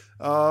stinks,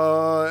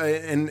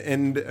 and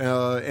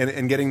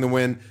getting the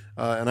win.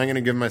 And I'm going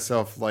to give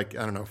myself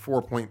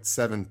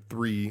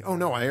 4.73. Oh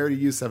no, I already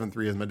used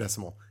 7.3 as my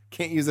decimal.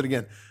 Can't use it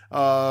again.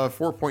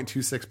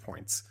 4.26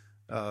 points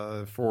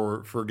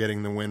for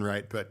getting the win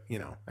right. But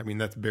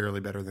that's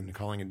barely better than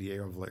calling a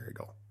Diego Valeri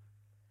goal.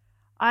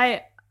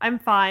 I'm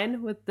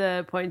fine with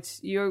the points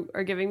you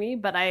are giving me,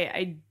 but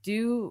I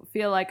do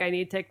feel like I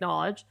need to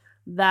acknowledge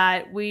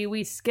that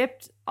we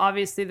skipped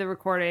obviously the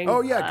recording.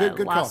 Oh yeah,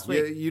 good call.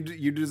 Week. Yeah,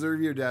 you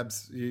deserve your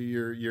dabs,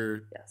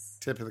 your yes.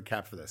 tip of the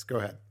cap for this. Go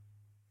ahead.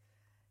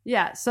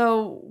 Yeah,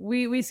 so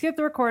we skipped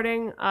the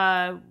recording.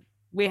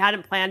 We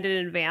hadn't planned it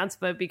in advance,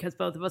 but because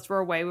both of us were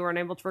away, we weren't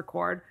able to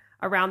record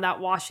around that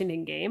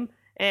Washington game.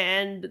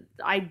 And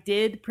I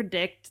did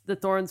predict the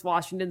Thorns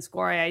Washington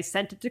score. I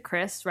sent it to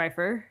Chris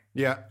Reifer.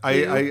 Yeah,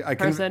 I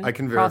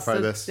can verify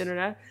this.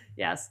 Internet.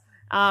 Yes.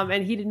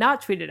 And he did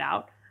not tweet it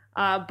out.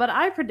 But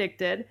I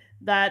predicted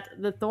that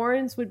the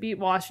Thorns would beat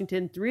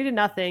Washington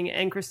 3-0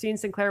 and Christine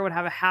Sinclair would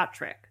have a hat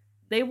trick.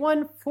 They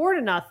won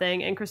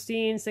 4-0 and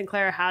Christine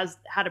Sinclair has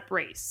had a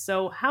brace.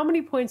 So how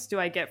many points do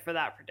I get for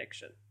that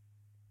prediction?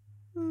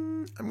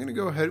 I'm going to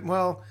go ahead.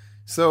 Well,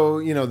 so,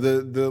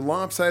 the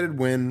lopsided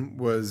win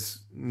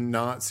was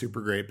not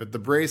super great, but the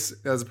brace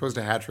as opposed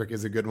to hat trick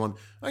is a good one.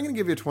 I'm going to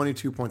give you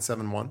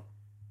 22.71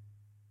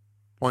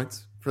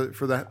 points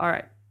for that. All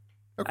right.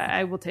 Okay.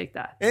 I will take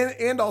that.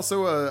 And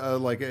also a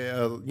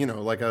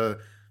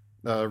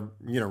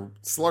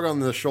slug on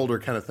the shoulder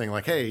kind of thing.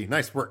 Like, hey,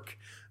 nice work.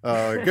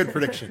 Good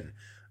prediction.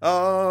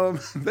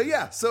 But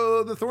yeah,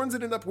 so the Thorns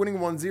ended up winning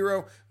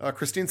 1-0.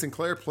 Christine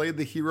Sinclair played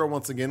the hero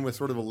once again with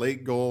sort of a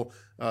late goal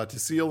to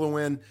seal the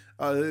win.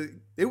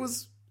 It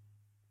was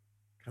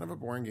kind of a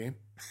boring game.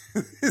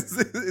 Is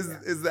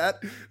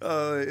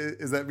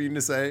that mean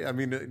to say? I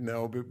mean,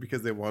 no,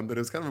 because they won, but it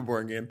was kind of a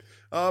boring game.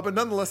 But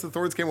nonetheless, the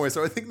Thorns came away.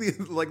 So I think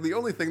the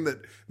only thing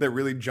that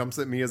really jumps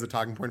at me as a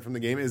talking point from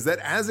the game is that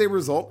as a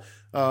result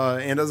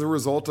of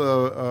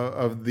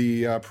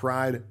the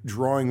Pride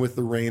drawing with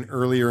the rain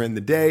earlier in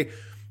the day,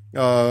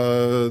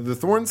 the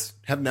Thorns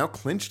have now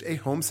clinched a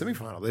home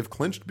semifinal. They've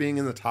clinched being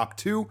in the top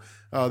two.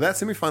 That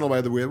semifinal,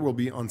 by the way, will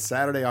be on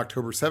Saturday,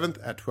 October 7th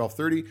at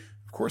 12:30.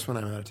 Of course, when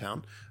I'm out of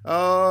town.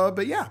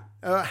 But yeah,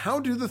 how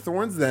do the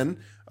Thorns then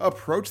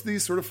approach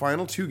these sort of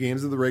final two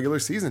games of the regular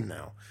season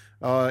now?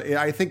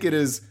 I think it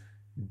is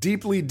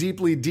deeply,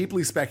 deeply,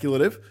 deeply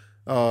speculative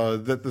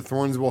that the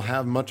Thorns will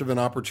have much of an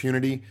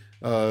opportunity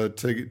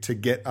to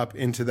get up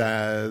into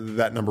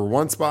that number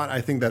one spot.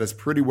 I think that is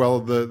pretty well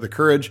the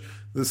courage.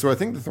 So I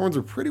think the Thorns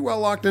are pretty well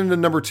locked into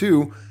number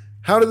two.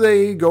 How do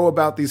they go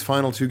about these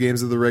final two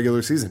games of the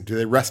regular season? Do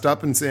they rest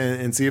up and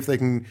see if they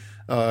can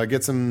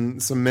get some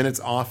minutes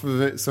off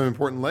of it, some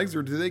important legs,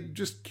 or do they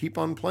just keep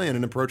on playing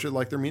and approach it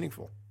like they're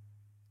meaningful?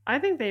 I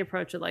think they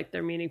approach it like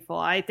they're meaningful.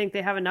 I think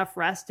they have enough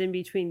rest in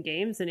between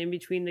games and in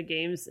between the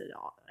games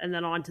and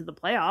then on to the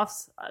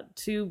playoffs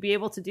to be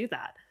able to do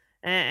that.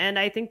 And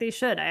I think they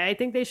should. I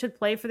think they should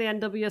play for the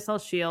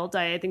NWSL Shield.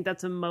 I think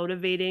that's a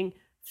motivating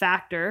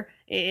factor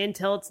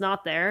until it's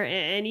not there.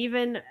 And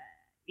even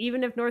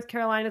if North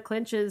Carolina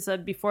clinches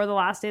before the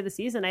last day of the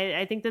season,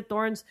 I think the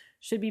Thorns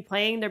should be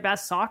playing their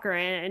best soccer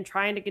and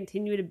trying to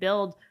continue to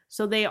build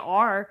so they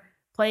are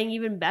playing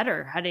even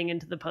better heading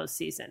into the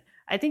postseason.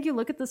 I think you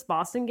look at this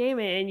Boston game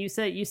and you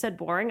said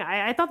boring.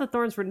 I thought the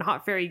Thorns were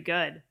not very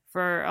good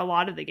for a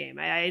lot of the game.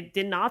 I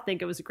did not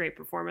think it was a great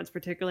performance,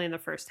 particularly in the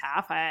first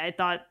half. I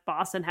thought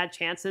Boston had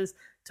chances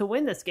to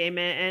win this game,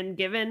 and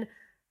given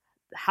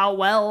how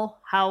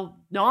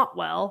not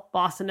well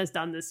Boston has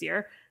done this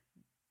year,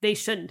 they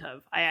shouldn't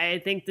have.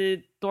 I think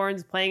the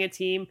Thorns playing a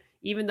team,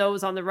 even though it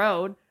was on the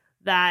road,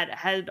 that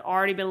had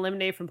already been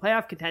eliminated from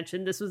playoff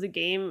contention, this was a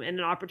game and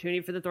an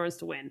opportunity for the Thorns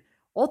to win.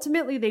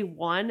 Ultimately, they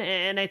won,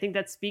 and I think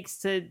that speaks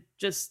to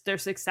just their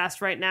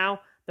success right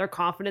now, their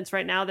confidence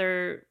right now.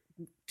 They're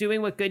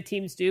doing what good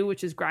teams do,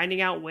 which is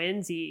grinding out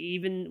wins,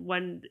 even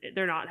when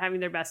they're not having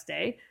their best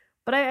day.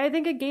 But I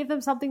think it gave them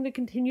something to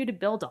continue to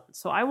build on.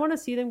 So I want to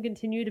see them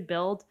continue to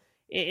build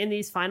in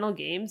these final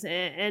games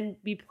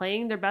and be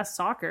playing their best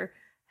soccer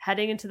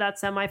heading into that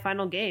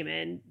semifinal game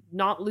and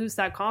not lose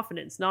that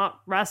confidence,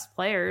 not rest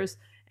players,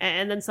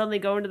 and then suddenly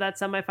go into that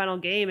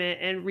semifinal game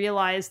and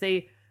realize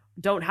they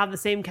don't have the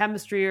same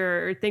chemistry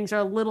or things are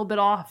a little bit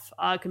off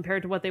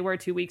compared to what they were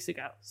 2 weeks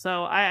ago.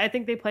 So I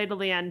think they play to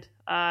the end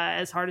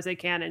as hard as they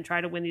can and try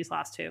to win these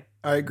last two.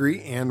 I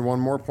agree. And one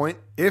more point.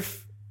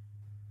 If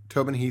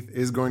Tobin Heath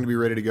is going to be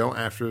ready to go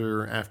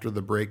after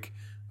the break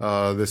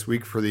this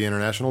week for the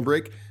international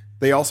break,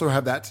 they also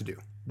have that to do.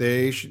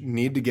 They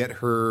need to get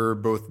her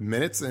both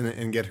minutes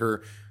and get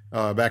her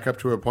back up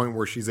to a point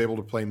where she's able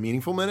to play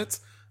meaningful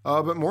minutes.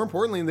 But more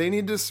importantly, they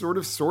need to sort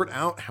of sort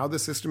out how the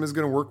system is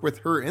going to work with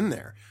her in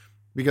there.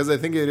 Because I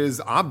think it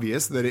is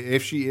obvious that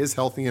if she is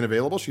healthy and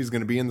available, she's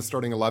going to be in the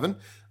starting 11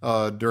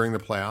 during the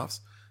playoffs.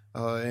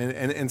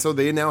 And so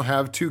they now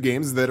have two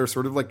games that are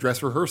sort of like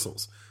dress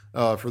rehearsals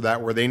for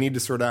that, where they need to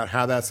sort out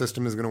how that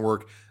system is going to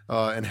work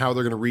and how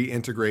they're going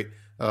to reintegrate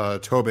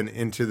Tobin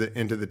into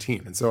the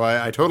team. And so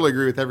I totally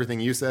agree with everything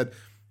you said.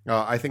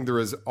 I think there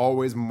is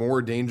always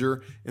more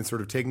danger in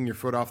sort of taking your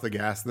foot off the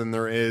gas than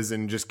there is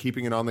in just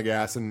keeping it on the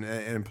gas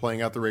and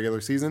playing out the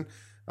regular season.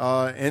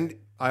 And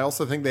I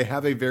also think they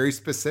have a very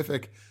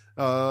specific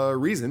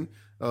reason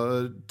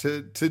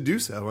to do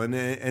so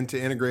and to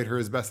integrate her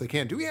as best they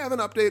can. Do we have an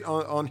update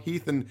on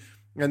Heath and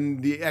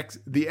and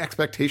the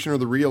expectation or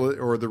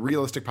the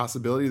realistic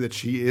possibility that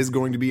she is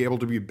going to be able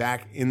to be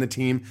back in the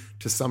team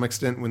to some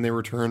extent when they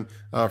return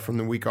from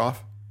the week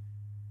off?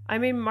 I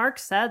mean, Mark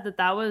said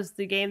that was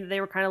the game that they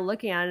were kind of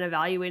looking at and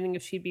evaluating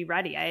if she'd be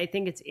ready. I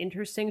think it's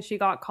interesting she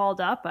got called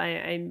up.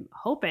 I'm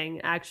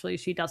hoping, actually,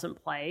 she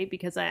doesn't play,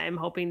 because I'm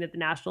hoping that the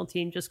national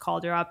team just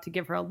called her up to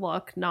give her a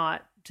look,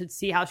 not to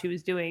see how she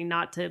was doing,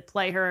 not to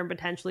play her and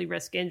potentially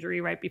risk injury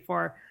right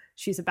before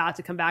she's about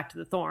to come back to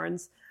the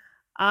Thorns.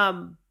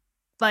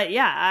 But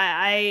yeah,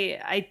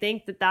 I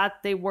think that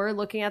they were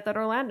looking at that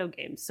Orlando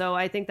game. So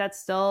I think that's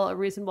still a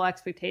reasonable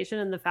expectation.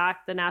 And the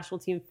fact the national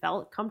team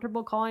felt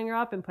comfortable calling her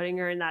up and putting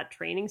her in that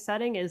training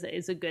setting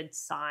is a good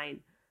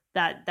sign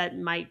that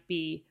might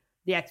be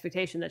the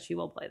expectation that she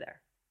will play there.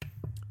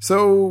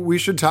 So we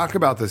should talk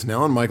about this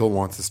now, and Michael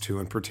wants us to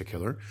in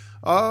particular.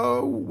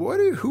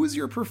 Who is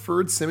your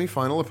preferred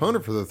semifinal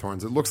opponent for the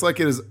Thorns? It looks like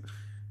it is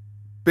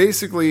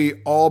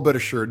basically all but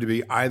assured to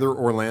be either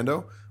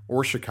Orlando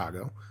or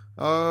Chicago.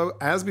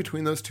 As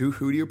between those two,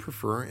 who do you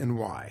prefer and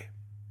why?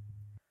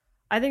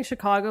 I think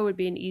Chicago would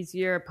be an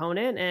easier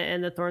opponent,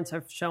 and the Thorns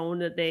have shown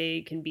that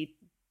they can beat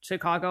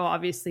Chicago,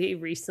 obviously,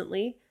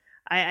 recently.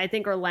 I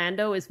think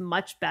Orlando is a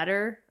much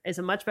better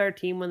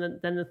team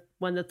than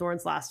when the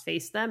Thorns last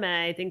faced them,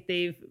 and I think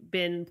they've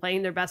been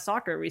playing their best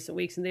soccer in recent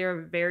weeks, and they are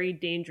a very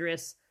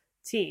dangerous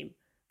team.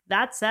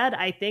 That said,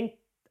 I think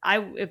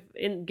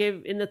in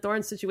the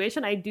Thorns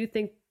situation, I do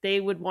think they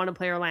would want to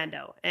play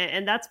Orlando.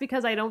 And that's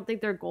because I don't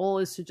think their goal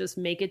is to just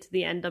make it to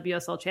the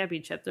NWSL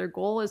championship. Their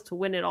goal is to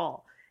win it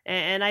all.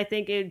 And I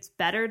think it's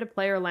better to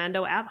play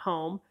Orlando at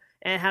home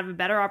and have a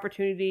better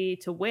opportunity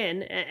to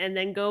win, and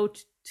then go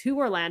to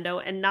Orlando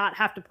and not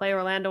have to play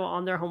Orlando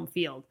on their home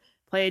field,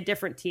 play a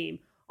different team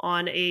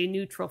on a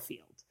neutral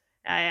field.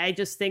 I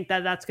just think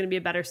that's going to be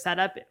a better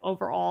setup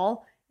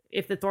overall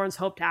if the Thorns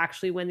hope to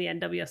actually win the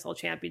NWSL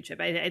championship.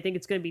 I think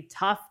it's going to be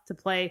tough to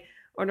play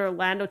an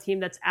Orlando team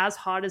that's as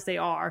hot as they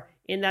are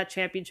in that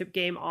championship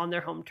game on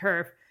their home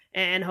turf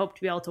and hope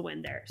to be able to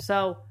win there.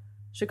 So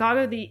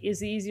Chicago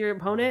is the easier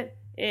opponent,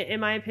 in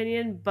my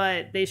opinion,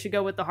 but they should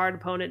go with the hard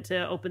opponent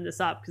to open this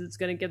up, because it's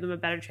going to give them a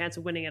better chance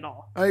of winning it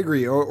all. I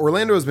agree.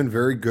 Orlando has been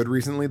very good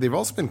recently. They've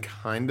also been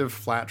kind of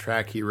flat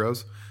track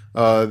heroes,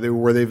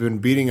 where they've been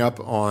beating up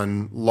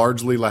on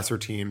largely lesser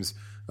teams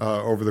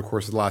over the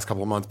course of the last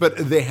couple of months, but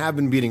they have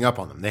been beating up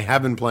on them. They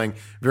have been playing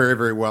very,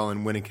 very well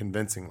and winning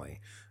convincingly.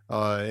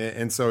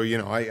 And so,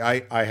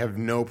 I have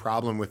no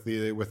problem with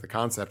the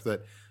concept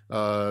that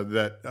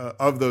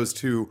of those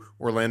two,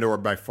 Orlando are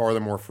by far the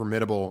more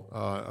formidable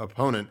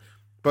opponent.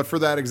 But for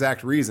that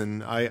exact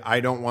reason, I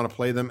don't want to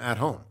play them at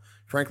home.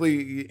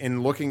 Frankly,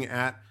 in looking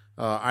at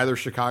either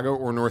Chicago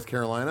or North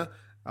Carolina,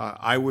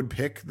 I would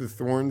pick the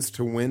Thorns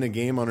to win a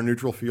game on a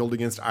neutral field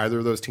against either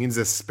of those teams,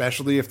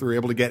 especially if they're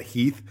able to get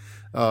Heath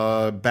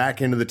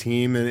back into the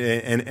team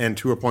and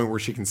to a point where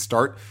she can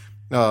start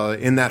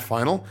in that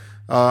final.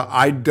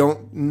 I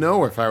don't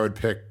know if I would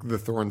pick the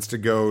Thorns to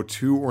go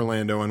to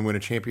Orlando and win a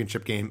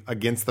championship game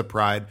against the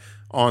Pride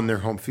on their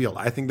home field.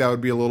 I think that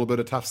would be a little bit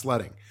of tough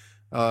sledding.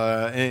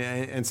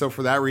 And so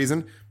for that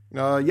reason,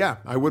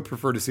 I would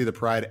prefer to see the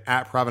Pride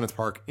at Providence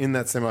Park in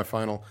that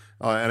semifinal.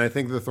 And I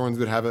think the Thorns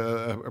would have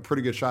a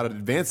pretty good shot at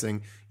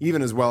advancing,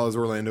 even as well as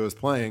Orlando is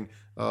playing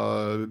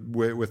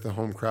with the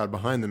home crowd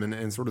behind them,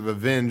 and sort of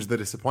avenge the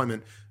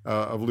disappointment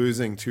of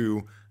losing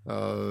to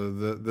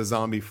the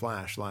Zombie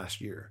Flash last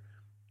year.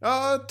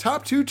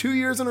 Top 2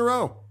 years in a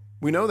row.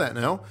 We know that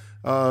now.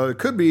 It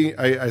could be,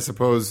 I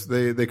suppose,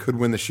 they could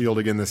win the Shield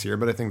again this year,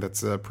 but I think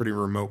that's a pretty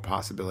remote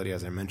possibility,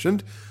 as I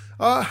mentioned.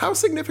 How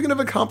significant of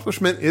an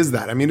accomplishment is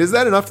that? I mean, is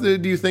that enough, do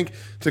you think,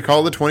 to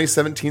call the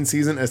 2017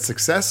 season a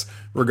success,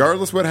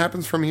 regardless what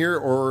happens from here?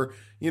 Or,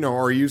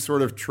 are you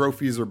sort of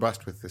trophies or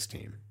bust with this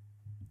team?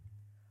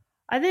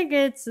 I think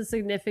it's a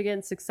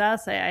significant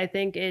success. I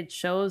think it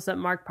shows that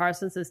Mark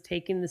Parsons is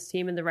taking this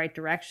team in the right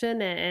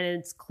direction, and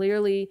it's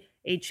clearly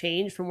a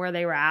change from where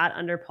they were at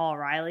under Paul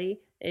Riley.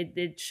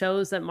 It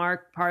shows that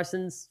Mark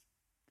Parsons,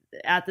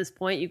 at this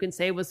point, you can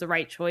say was the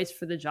right choice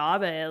for the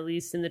job, at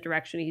least in the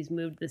direction he's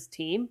moved this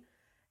team.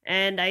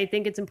 And I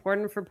think it's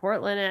important for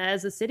Portland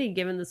as a city,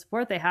 given the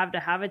support they have, to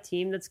have a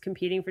team that's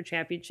competing for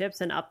championships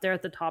and up there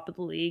at the top of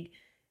the league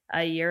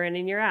year in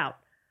and year out.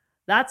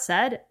 That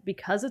said,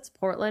 because it's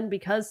Portland,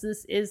 because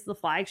this is the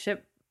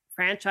flagship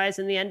franchise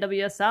in the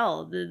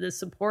NWSL, the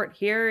support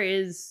here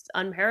is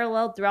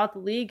unparalleled throughout the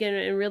league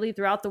and really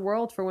throughout the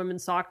world for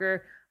women's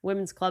soccer,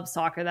 women's club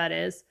soccer, that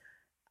is.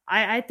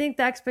 I think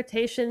the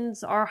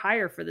expectations are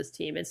higher for this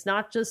team. It's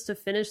not just to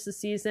finish the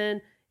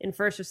season in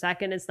first or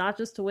second. It's not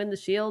just to win the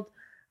Shield.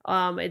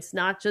 It's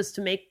not just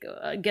to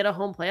get a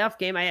home playoff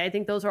game. I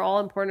think those are all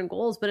important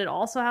goals, but it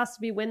also has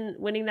to be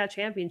winning that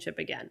championship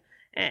again.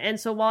 And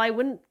so while I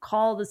wouldn't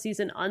call the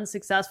season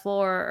unsuccessful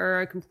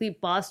or a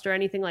complete bust or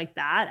anything like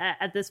that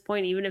at this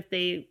point, even if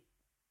they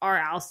are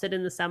ousted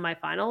in the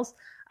semifinals,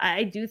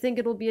 I do think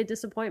it'll be a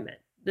disappointment.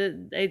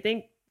 I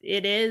think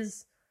it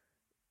is.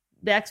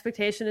 The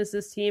expectation is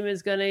this team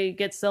is going to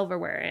get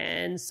silverware.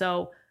 And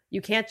so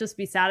you can't just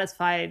be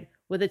satisfied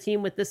with a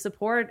team with this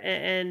support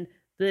and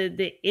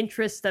the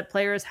interest that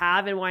players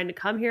have in wanting to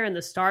come here and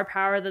the star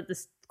power that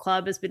this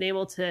club has been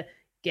able to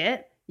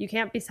get, you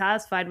can't be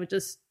satisfied with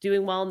just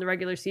doing well in the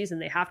regular season.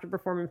 They have to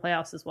perform in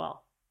playoffs as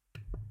well.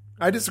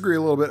 I disagree a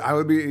little bit.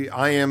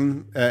 I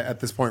am at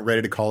this point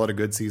ready to call it a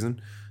good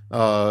season.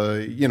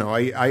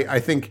 I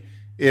think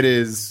it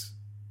is.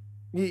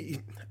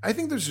 I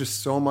think there's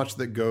just so much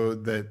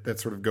that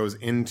sort of goes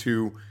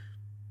into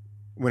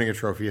winning a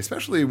trophy,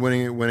 especially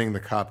winning the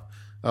cup,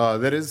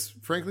 that is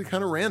frankly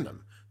kind of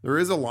random. There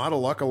is a lot of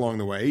luck along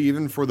the way,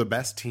 even for the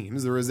best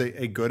teams. There is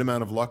a good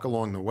amount of luck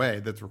along the way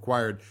that's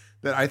required.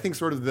 That I think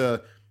sort of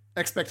the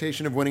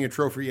expectation of winning a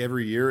trophy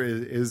every year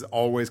is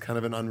always kind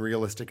of an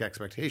unrealistic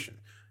expectation.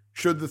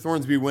 Should the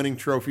Thorns be winning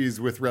trophies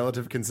with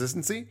relative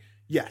consistency?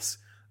 Yes.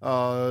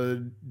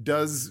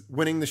 Does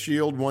winning the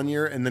Shield one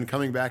year and then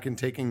coming back and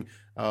taking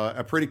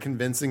a pretty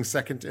convincing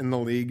second in the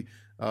league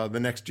the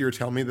next year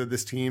tell me that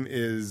this team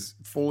is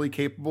fully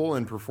capable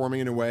and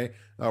performing in a way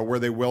where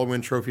they will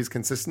win trophies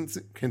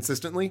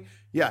consistently?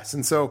 Yes.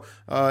 And so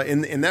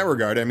in that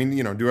regard, I mean,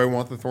 do I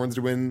want the Thorns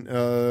to win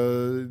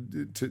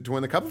to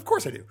win the cup? Of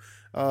course I do.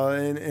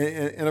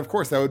 And of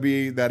course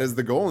that is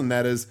the goal, and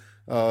that is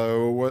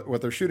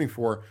what they're shooting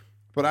for.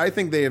 But I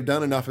think they have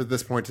done enough at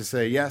this point to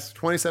say, yes,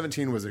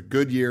 2017 was a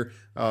good year.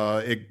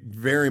 It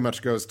very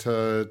much goes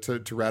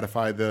to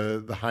ratify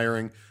the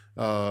hiring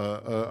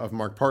of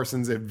Mark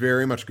Parsons. It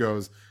very much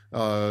goes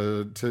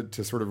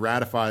to sort of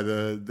ratify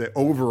the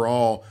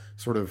overall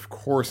sort of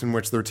course in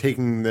which they're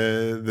taking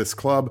this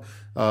club.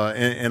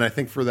 And I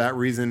think for that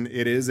reason,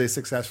 it is a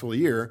successful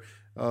year.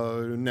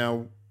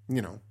 Now,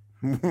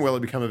 will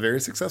it become a very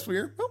successful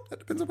year? Well, that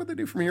depends on what they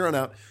do from here on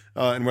out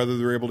and whether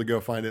they're able to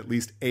go find at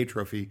least a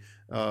trophy.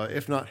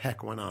 If not,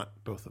 heck, why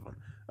not? Both of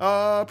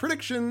them.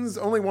 Predictions.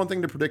 Only one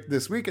thing to predict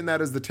this week, and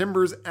that is the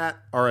Timbers at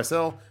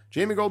RSL.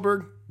 Jamie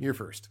Goldberg, you're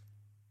first.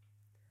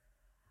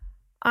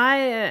 I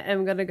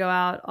am going to go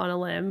out on a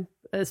limb,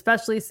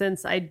 especially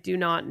since I do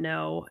not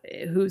know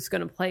who's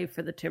going to play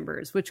for the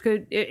Timbers, which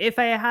could, if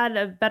I had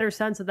a better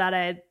sense of that,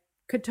 I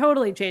could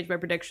totally change my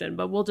prediction,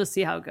 but we'll just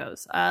see how it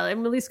goes.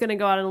 I'm at least going to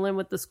go out on a limb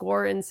with the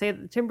score and say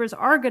that the Timbers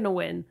are going to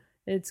win.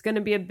 It's going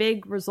to be a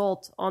big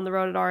result on the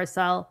road at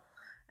RSL,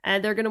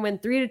 and they're going to win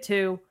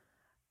 3-2.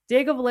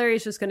 Diego Valeri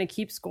is just going to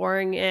keep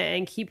scoring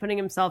and keep putting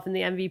himself in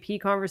the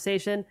MVP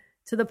conversation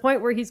to the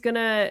point where he's going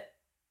to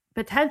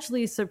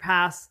potentially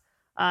surpass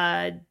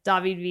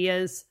David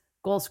Villa's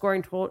goal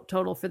scoring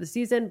total for the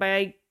season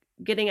by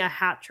getting a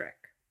hat trick.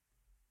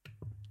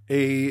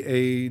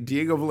 A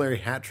Diego Valeri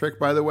hat trick,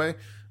 by the way,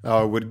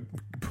 would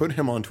put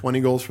him on 20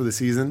 goals for the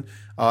season.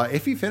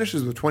 If he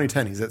finishes with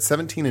 2010, he's at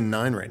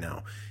 17-9 right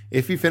now.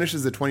 If he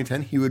finishes at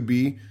 2010, he would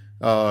be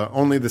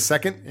only the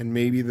second and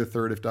maybe the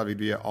third if David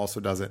Villa also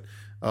does it.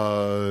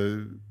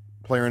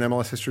 Player in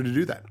MLS history to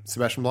do that.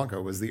 Sebastian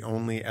Blanco was the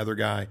only other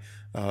guy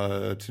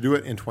to do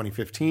it in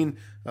 2015.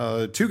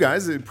 Two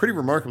guys in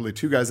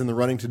the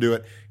running to do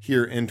it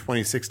here in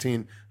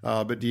 2016.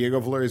 But Diego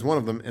Valeri is one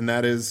of them, and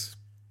that is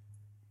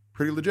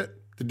pretty legit.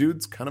 The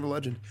dude's kind of a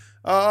legend.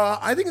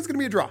 I think it's going to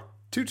be a draw.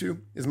 2-2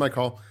 is my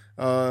call.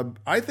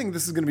 I think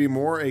this is going to be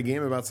more a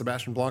game about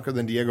Sebastian Blanco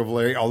than Diego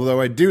Valeri,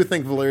 although I do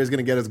think Valeri is going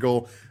to get his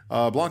goal.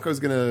 Blanco's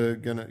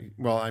going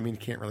to,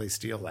 can't really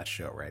steal that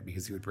show, right?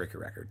 Because he would break a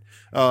record.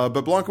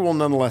 But Blanco will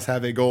nonetheless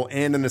have a goal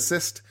and an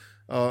assist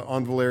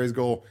on Valeri's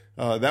goal.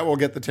 That will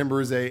get the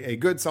Timbers a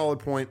good solid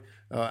point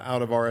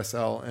out of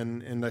RSL.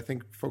 And I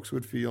think folks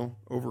would feel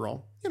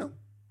overall,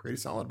 pretty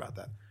solid about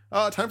that.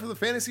 Time for the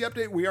fantasy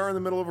update. We are in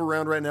the middle of a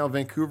round right now.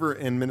 Vancouver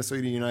and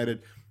Minnesota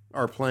United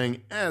are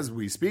playing as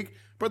we speak.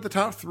 But the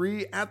top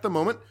three at the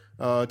moment,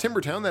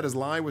 Timbertown, that is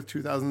live with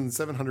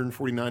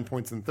 2,749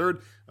 points in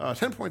third.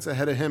 10 points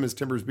ahead of him is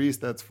Timbers Beast.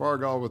 That's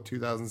Fargal with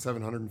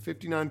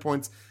 2,759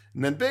 points.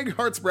 And then Big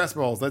Hearts Brass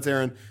Balls, that's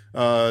Aaron.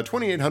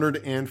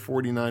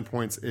 2,849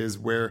 points is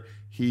where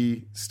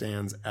he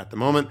stands at the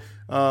moment.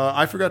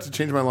 I forgot to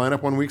change my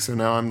lineup one week, so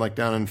now I'm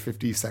down in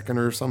 52nd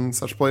or some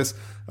such place.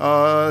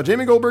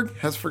 Jamie Goldberg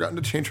has forgotten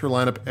to change her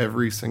lineup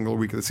every single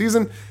week of the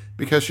season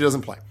because she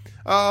doesn't play.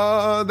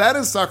 That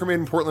is Soccer Made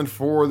in Portland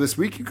for this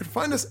week. You can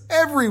find us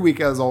every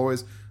week, as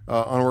always,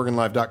 on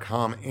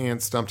OregonLive.com and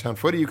Stumptown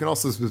Footy. You can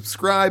also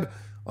subscribe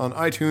on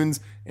iTunes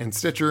and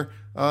Stitcher.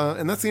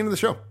 And that's the end of the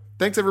show.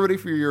 Thanks, everybody,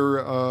 for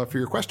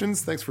your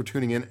questions. Thanks for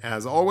tuning in,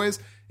 as always.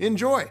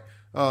 Enjoy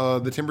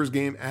the Timbers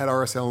game at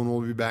RSL, and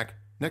we'll be back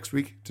next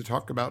week to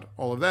talk about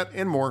all of that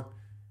and more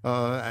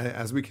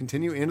as we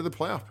continue into the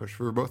playoff push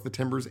for both the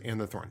Timbers and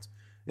the Thorns.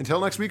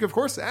 Until next week, of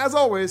course, as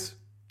always,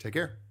 take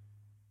care.